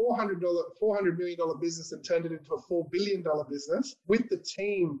took a $400 million business and turned it into a $4 billion business with the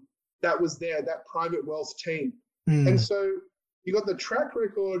team that was there, that private wealth team. And so you got the track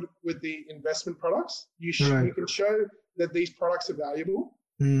record with the investment products. You can show that these products are valuable.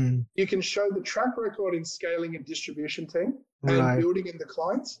 You can show the track record in scaling a distribution team and building in the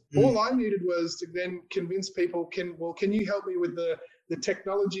clients. All I needed was to then convince people, can you help me with the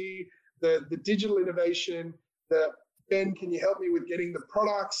technology, the digital innovation, Ben, can you help me with getting the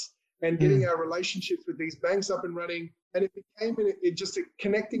products and getting our relationships with these banks up and running? And it became just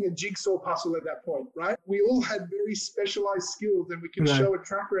connecting a jigsaw puzzle at that point, right? We all had very specialized skills and we could show a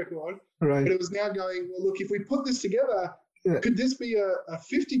track record. But it was now going, well, look, if we put this together, could this be a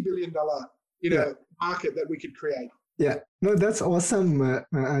 $50 billion, market that we could create? Yeah, no, that's awesome,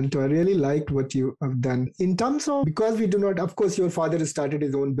 Anto. I really liked what you have done. In terms of, because we do not, of course, your father started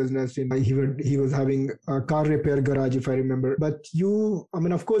his own business. He was having a car repair garage, if I remember. But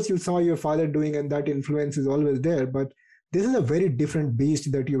of course, you saw your father doing, and that influence is always there. But this is a very different beast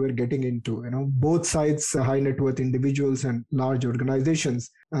that you were getting into, both sides, high net worth individuals and large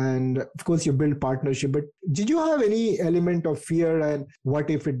organizations. And of course, you build partnership. But did you have any element of fear and what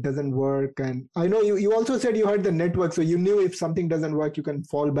if it doesn't work? And I know you also said you had the network. So you knew if something doesn't work, you can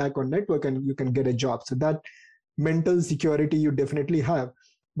fall back on network and you can get a job. So that mental security you definitely have.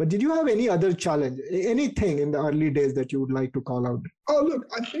 But did you have any other challenge, anything in the early days that you would like to call out? Oh, look,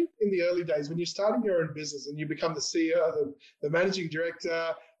 I think in the early days, when you're starting your own business and you become the CEO, the managing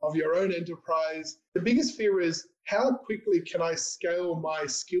director of your own enterprise, the biggest fear is how quickly can I scale my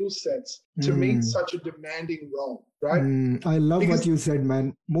skill sets to meet such a demanding role, right? I love what you said,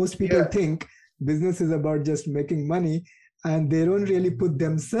 man. Most people think business is about just making money. And they don't really put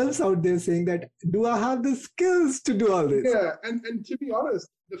themselves out there saying that, do I have the skills to do all this? Yeah, and to be honest,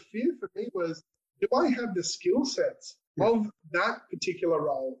 the fear for me was, do I have the skill sets of that particular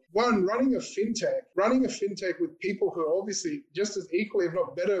role? One, running a fintech with people who are obviously just as equally, if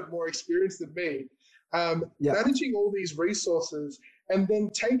not better, more experienced than me, managing all these resources, and then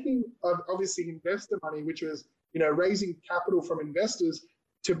taking obviously investor money, which was, raising capital from investors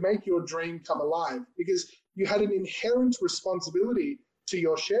to make your dream come alive, because you had an inherent responsibility to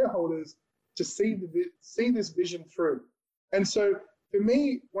your shareholders to see this vision through. And so for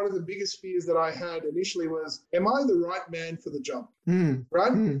me, one of the biggest fears that I had initially was, am I the right man for the job?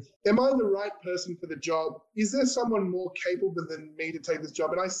 Right? Am I the right person for the job? Is there someone more capable than me to take this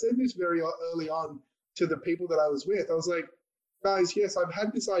job? And I said this very early on to the people that I was with. I was like, guys, yes, I've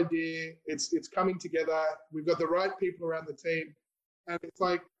had this idea. It's coming together. We've got the right people around the team. And it's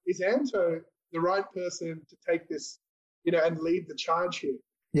like, is Anto the right person to take this, and lead the charge here?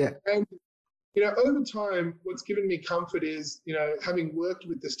 Yeah. And over time, what's given me comfort is, having worked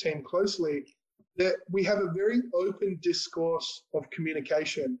with this team closely, that we have a very open discourse of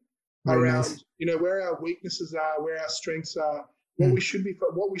communication around, where our weaknesses are, where our strengths are, what we should be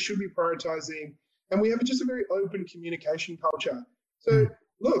prioritizing, and we have just a very open communication culture. So,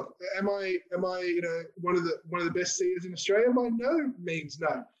 look, am I one of the best CEOs in Australia? By no means,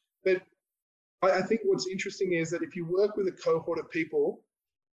 no. But I think what's interesting is that if you work with a cohort of people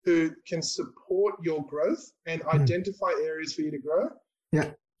who can support your growth and identify areas for you to grow,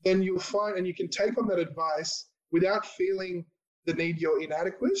 then you'll find, and you can take on that advice without feeling the need you're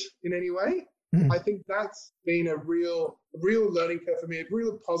inadequate in any way. I think that's been a real learning curve for me, a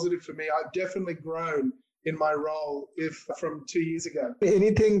real positive for me. I've definitely grown in my role from 2 years ago.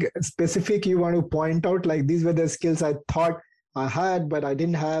 Anything specific you want to point out, like these were the skills I thought I had, but I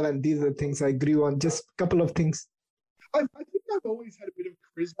didn't have, and these are the things I grew on? Just a couple of things. I think I've always had a bit of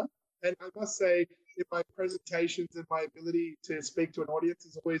charisma, and I must say, in my presentations and my ability to speak to an audience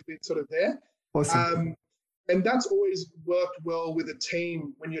has always been sort of there. Awesome. And that's always worked well with a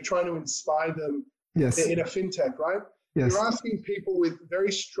team when you're trying to inspire them in a fintech, right? Yes. You're asking people with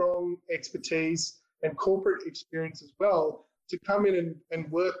very strong expertise and corporate experience as well to come in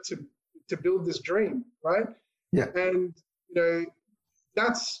and work to build this dream, right? Yeah. And,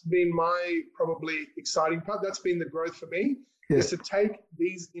 that's been my probably exciting part. That's been the growth for me, is to take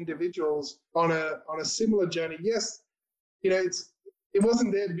these individuals on a similar journey. Yes, it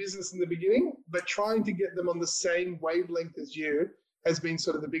wasn't their business in the beginning, but trying to get them on the same wavelength as you has been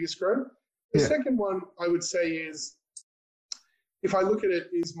sort of the biggest growth. The second one I would say is, if I look at it,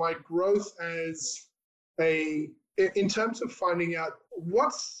 is my growth as in terms of finding out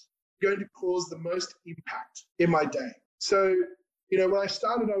what's going to cause the most impact in my day. So, when I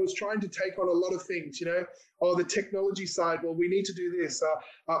started, I was trying to take on a lot of things, the technology side, well, we need to do this.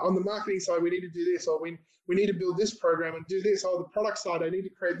 On the marketing side, we need to do this, or we need to build this program and do this. The product side, I need to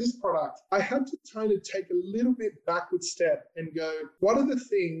create this product. I had to kind of take a little bit backward step and go, what are the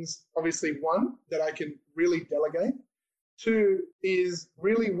things, obviously, one, that I can really delegate? Two is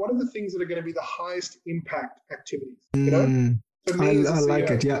really, what are the things that are going to be the highest impact activities? For me, I like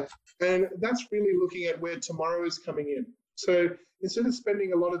it, yeah. And that's really looking at where tomorrow is coming in. So instead of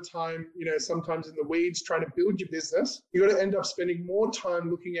spending a lot of time, sometimes in the weeds trying to build your business, you've got to end up spending more time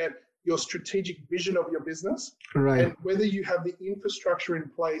looking at your strategic vision of your business, right, and whether you have the infrastructure in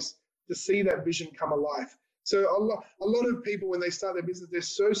place to see that vision come alive. So a lot of people, when they start their business, they're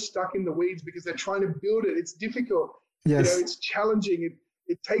so stuck in the weeds because they're trying to build it. It's difficult. Yes. It's challenging.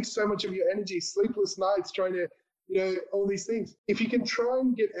 It takes so much of your energy, sleepless nights trying to, all these things. If you can try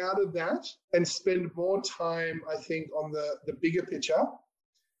and get out of that and spend more time, I think, on the bigger picture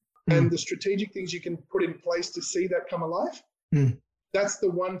and the strategic things you can put in place to see that come alive, that's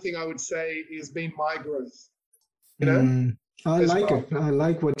the one thing I would say has been my growth. I like it. I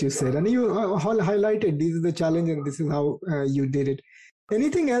like what you said. And you highlighted this is the challenge and this is how you did it.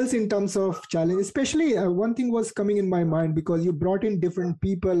 Anything else in terms of challenge? Especially one thing was coming in my mind because you brought in different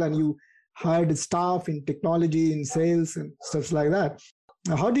people and you hired staff in technology, in sales and stuff like that.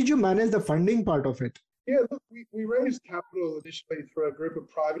 How did you manage the funding part of it? Yeah, look, we raised capital initially through a group of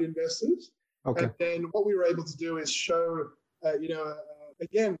private investors. Okay. And then what we were able to do is show,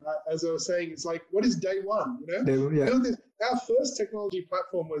 again, as I was saying, it's like, what is day one? Build this. Our first technology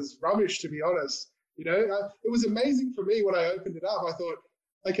platform was rubbish, to be honest. It was amazing for me when I opened it up. I thought,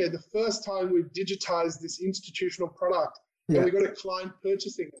 okay, the first time we've digitized this institutional product, and we got a client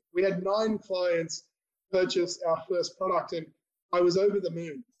purchasing it. We had 9 clients purchase our first product, and I was over the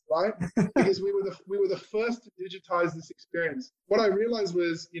moon, right? Because we were the first to digitize this experience. What I realized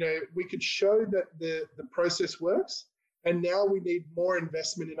was, we could show that the process works, And now we need more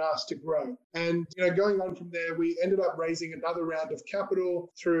investment in us to grow. And going on from there, we ended up raising another round of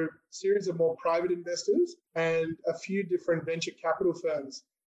capital through a series of more private investors and a few different venture capital firms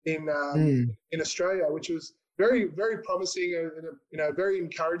in Australia, which was very, very promising and very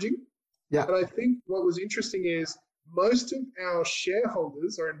encouraging. Yeah. But I think what was interesting is most of our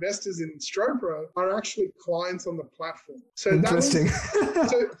shareholders or investors in StroPro are actually clients on the platform. So interesting.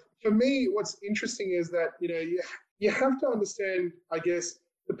 So for me, what's interesting is that you have to understand, I guess,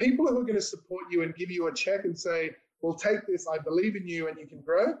 the people who are going to support you and give you a check and say, "Well, take this. I believe in you, and you can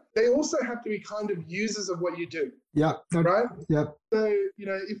grow." They also have to be kind of users of what you do. Yeah. Right. Yeah. So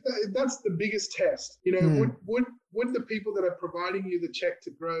if that's the biggest test, would the people that are providing you the check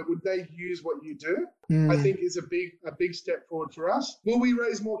to grow, would they use what you do? I think is a big step forward for us. Will we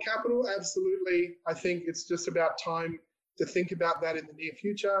raise more capital? Absolutely. I think it's just about time to think about that in the near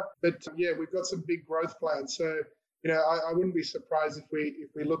future. But we've got some big growth plans. So I wouldn't be surprised if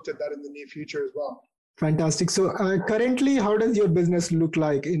we looked at that in the near future as well. Fantastic. So currently, how does your business look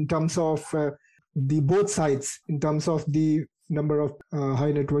like in terms of the both sides, in terms of the number of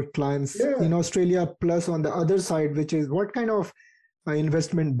high net worth clients in Australia, plus on the other side, which is what kind of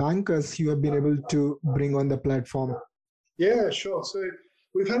investment bankers you have been able to bring on the platform? Yeah, sure. So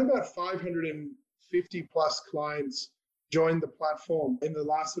we've had about 550 plus clients join the platform in the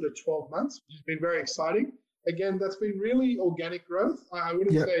last sort of 12 months, which has been very exciting. Again, that's been really organic growth. I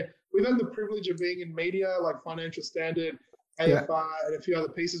wouldn't say we've had the privilege of being in media like Financial Standard, AFR, and a few other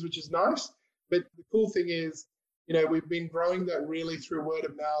pieces, which is nice. But the cool thing is, we've been growing that really through word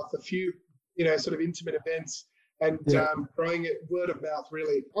of mouth, a few, sort of intimate events and growing it word of mouth,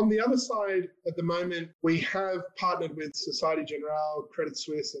 really. On the other side, at the moment, we have partnered with Societe Generale, Credit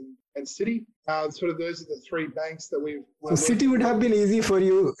Suisse, and Citi. Sort of those are the three banks that we've... So Citi would have been easy for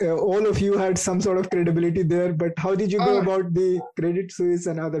you. All of you had some sort of credibility there, but how did you go about the Credit Suisse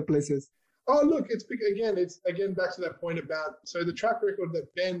and other places? Oh, look, it's again back to that point about, so the track record that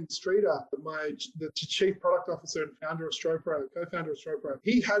Ben Streeter, the chief product officer and founder of StroPro, co-founder of StroPro,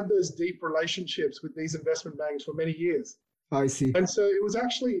 he had those deep relationships with these investment banks for many years. I see. And so it was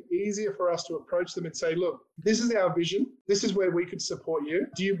actually easier for us to approach them and say, look, this is our vision. This is where we could support you.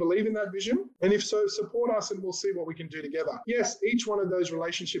 Do you believe in that vision? And if so, support us and we'll see what we can do together. Yes, each one of those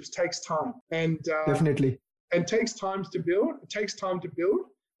relationships takes time and definitely, and takes time to build. It takes time to build.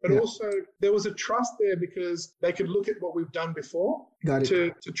 But also there was a trust there because they could look at what we've done before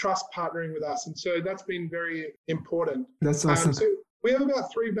to trust partnering with us. And so that's been very important. That's awesome. So we have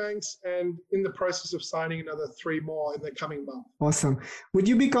about 3 banks and in the process of signing another 3 more in the coming month. Awesome. Would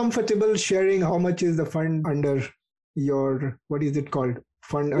you be comfortable sharing how much is the fund under your, what is it called?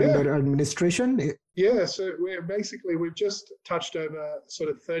 Fund under administration? Yeah. So we've just touched over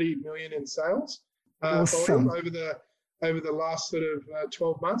sort of 30 million in sales awesome. over the last sort of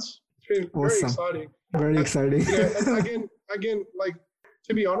 12 months. It's been very exciting. Very exciting. And again, like,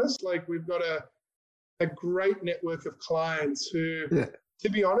 to be honest, like we've got a great network of clients who, to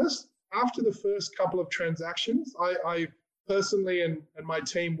be honest, after the first couple of transactions, I personally and my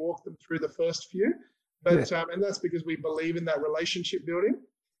team walked them through the first few, but and that's because we believe in that relationship building.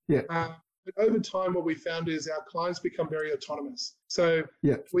 But over time, what we found is our clients become very autonomous. So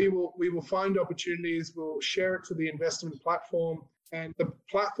we will find opportunities, we'll share it to the investment platform, and the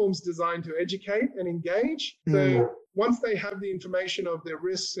platform's designed to educate and engage. So once they have the information of the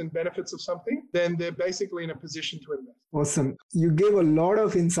risks and benefits of something, then they're basically in a position to invest. Awesome. You gave a lot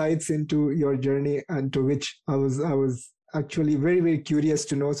of insights into your journey, and to which I was actually very, very curious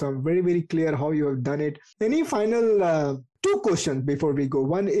to know. So I'm very, very clear how you have done it. Any final 2 questions before we go.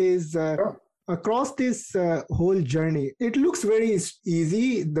 One is across this whole journey, it looks very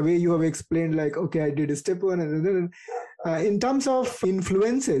easy the way you have explained, like, okay, I did step 1 and then in terms of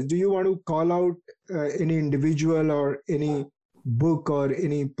influences, do you want to call out any individual or any book or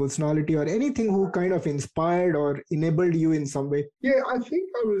any personality or anything who kind of inspired or enabled you in some way? Yeah, I think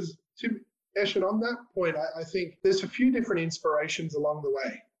I was, Eshan, on that point, I think there's a few different inspirations along the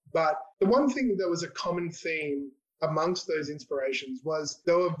way. But the one thing that was a common theme amongst those inspirations was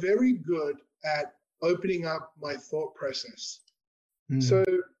they were very good at opening up my thought process. So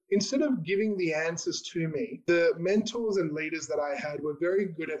instead of giving the answers to me, the mentors and leaders that I had were very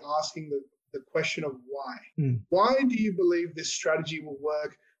good at asking the question of why. Why do you believe this strategy will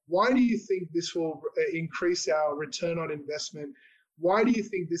work? Why do you think this will increase our return on investment? Why do you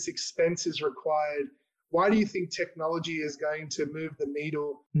think this expense is required? Why do you think technology is going to move the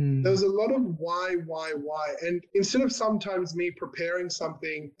needle? There was a lot of why. And instead of sometimes me preparing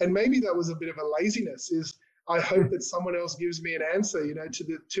something, and maybe that was a bit of a laziness, is I hope that someone else gives me an answer,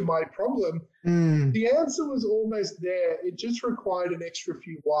 to my problem. The answer was almost there. It just required an extra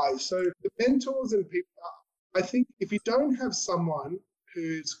few whys. So the mentors and people, I think if you don't have someone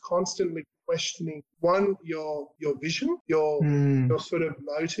who's constantly questioning your vision, your sort of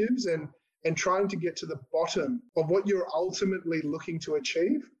motives, and trying to get to the bottom of what you're ultimately looking to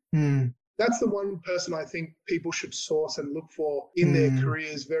achieve, that's the one person I think people should source and look for in their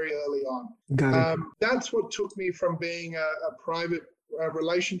careers very early on. That's what took me from being a private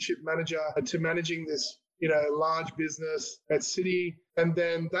relationship manager to managing this, large business at Citi. And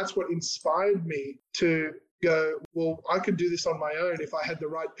then that's what inspired me to go, well, I could do this on my own if I had the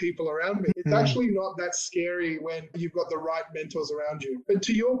right people around me. It's actually not that scary when you've got the right mentors around you. But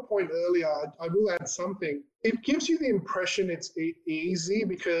to your point earlier, I will add something. It gives you the impression it's easy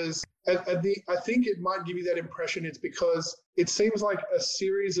because I think it might give you that impression. It's because it seems like a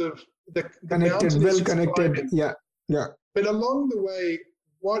series of the connected, well connected. Yeah. But along the way,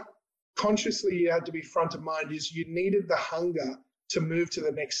 what consciously you had to be front of mind is you needed the hunger to move to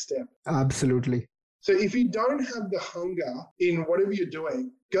the next step. Absolutely. So if you don't have the hunger in whatever you're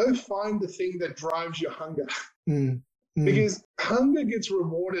doing, go find the thing that drives your hunger. Because hunger gets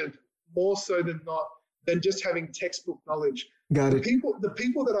rewarded more so than not than just having textbook knowledge. The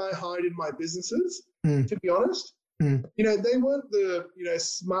people that I hired in my businesses, to be honest, they weren't the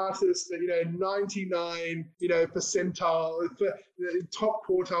smartest, 99 percentile, top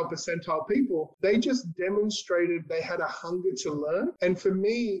quartile percentile people. They just demonstrated they had a hunger to learn, and for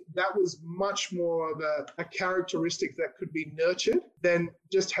me that was much more of a characteristic that could be nurtured than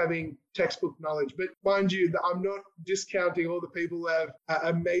just having textbook knowledge. But mind you, I'm not discounting all the people who have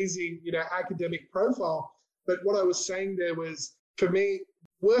amazing academic profile, but what I was saying there was, for me,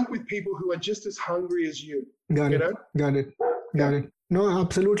 work with people who are just as hungry as you. Got it. No,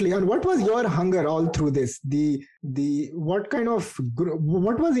 absolutely. And what was your hunger all through this? What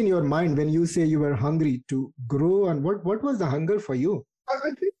was in your mind when you say you were hungry to grow, and what was the hunger for you?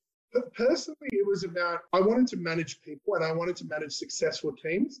 I think personally it was about, I wanted to manage people and I wanted to manage successful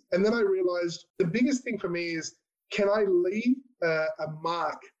teams. And then I realized the biggest thing for me is, can I leave a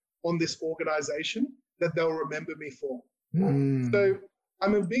mark on this organization that they'll remember me for? So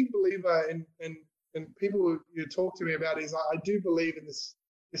I'm a big believer in people you talk to me about is I do believe in this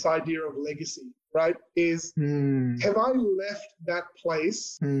idea of legacy, right? Is have I left that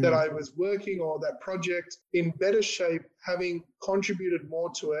place that I was working or that project in better shape, having contributed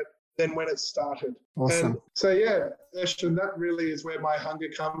more to it than when it started? Awesome. And so Ashton, that really is where my hunger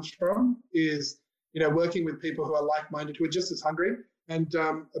comes from, is working with people who are like-minded, who are just as hungry, and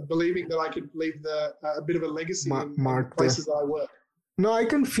believing that I could leave a bit of a legacy in places that I work. No, I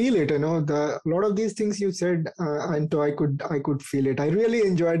can feel it. A lot of these things you said, Anto, I could feel it. I really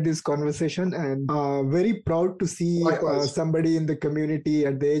enjoyed this conversation, and very proud to see somebody in the community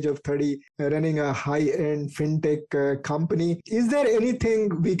at the age of 30 running a high-end fintech company. Is there anything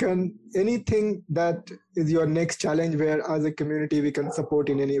that is your next challenge where, as a community, we can support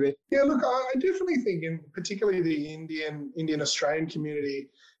in any way? Yeah, look, I definitely think, in particularly the Indian Australian community,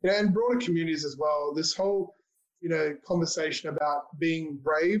 and broader communities as well, this whole conversation about being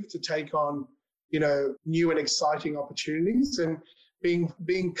brave to take on, new and exciting opportunities, and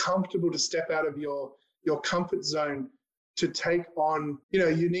being comfortable to step out of your comfort zone to take on,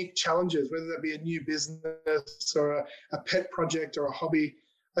 unique challenges, whether that be a new business or a pet project or a hobby.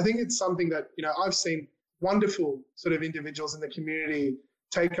 I think it's something that, I've seen wonderful sort of individuals in the community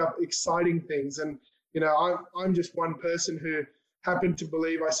take up exciting things. And, I'm just one person who happened to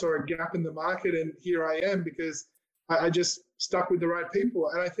believe I saw a gap in the market, and here I am because I just stuck with the right people.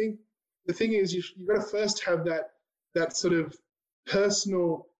 And I think the thing is, you've got to first have that sort of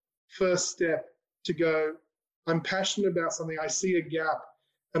personal first step to go, I'm passionate about something, I see a gap,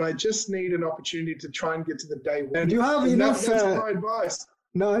 and I just need an opportunity to try and get to the day one. Do you have enough? That's my advice.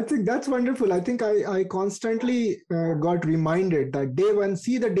 No, I think that's wonderful. I think I constantly got reminded that day one,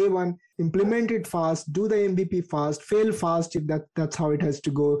 see the day one, implement it fast, do the MVP fast, fail fast if that's how it has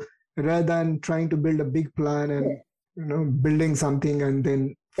to go, rather than trying to build a big plan and building something and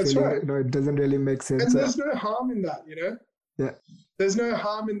then failing. Right. It doesn't really make sense. And there's no harm in that, Yeah. There's no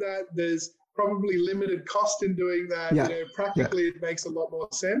harm in that. There's probably limited cost in doing that. Yeah. Practically it makes a lot more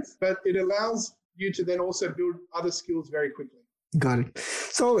sense, but it allows you to then also build other skills very quickly. Got it.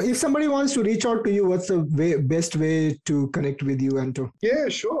 So if somebody wants to reach out to you, what's the best way to connect with you, Anto? Yeah,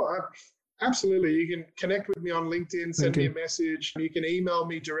 sure. Absolutely. You can connect with me on LinkedIn, send me a message. You can email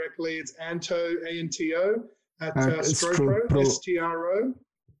me directly. It's Anto, A-N-T-O, at StroPro,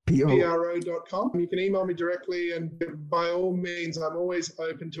 STRO.com. You can email me directly, and by all means, I'm always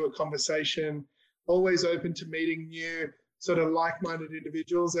open to a conversation always open to meeting new sort of like-minded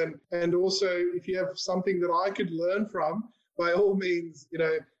individuals. And also, if you have something that I could learn from, by all means,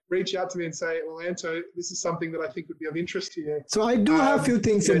 reach out to me and say, well, Anto, this is something that I think would be of interest to you. So I do have a few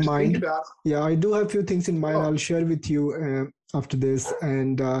things in mind. Yeah, I do have a few things in mind. I'll share with you after this.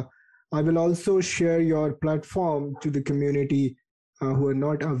 And I will also share your platform to the community who are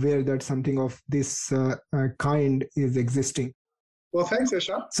not aware that something of this kind is existing. Well, thanks,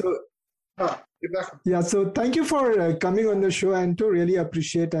 Eshan. So, yeah, so thank you for coming on the show, Anto. Really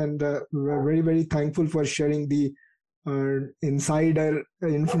appreciate, and we're very, very thankful for sharing the insider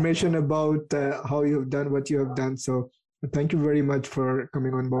information about how you have done what you have done. So thank you very much for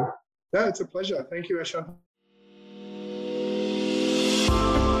coming on board. Yeah, it's a pleasure. Thank you, Eshan.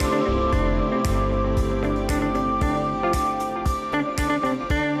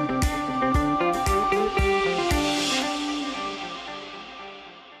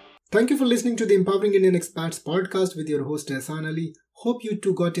 Thank you for listening to the Empowering Indian Expats podcast with your host Ehsan Ali. Hope you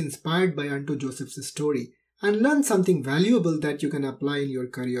too got inspired by Anto Joseph's story and learned something valuable that you can apply in your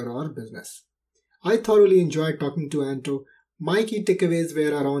career or business. I thoroughly enjoyed talking to Anto. My key takeaways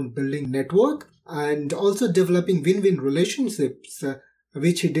were around building network and also developing win-win relationships,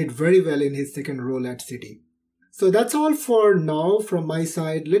 which he did very well in his second role at Citi. So that's all for now from my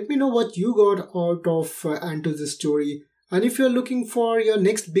side. Let me know what you got out of Anto's story. And if you're looking for your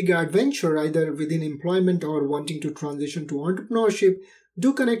next big adventure, either within employment or wanting to transition to entrepreneurship,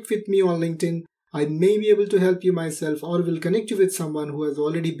 do connect with me on LinkedIn. I may be able to help you myself or will connect you with someone who has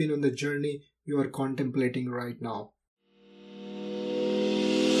already been on the journey you are contemplating right now.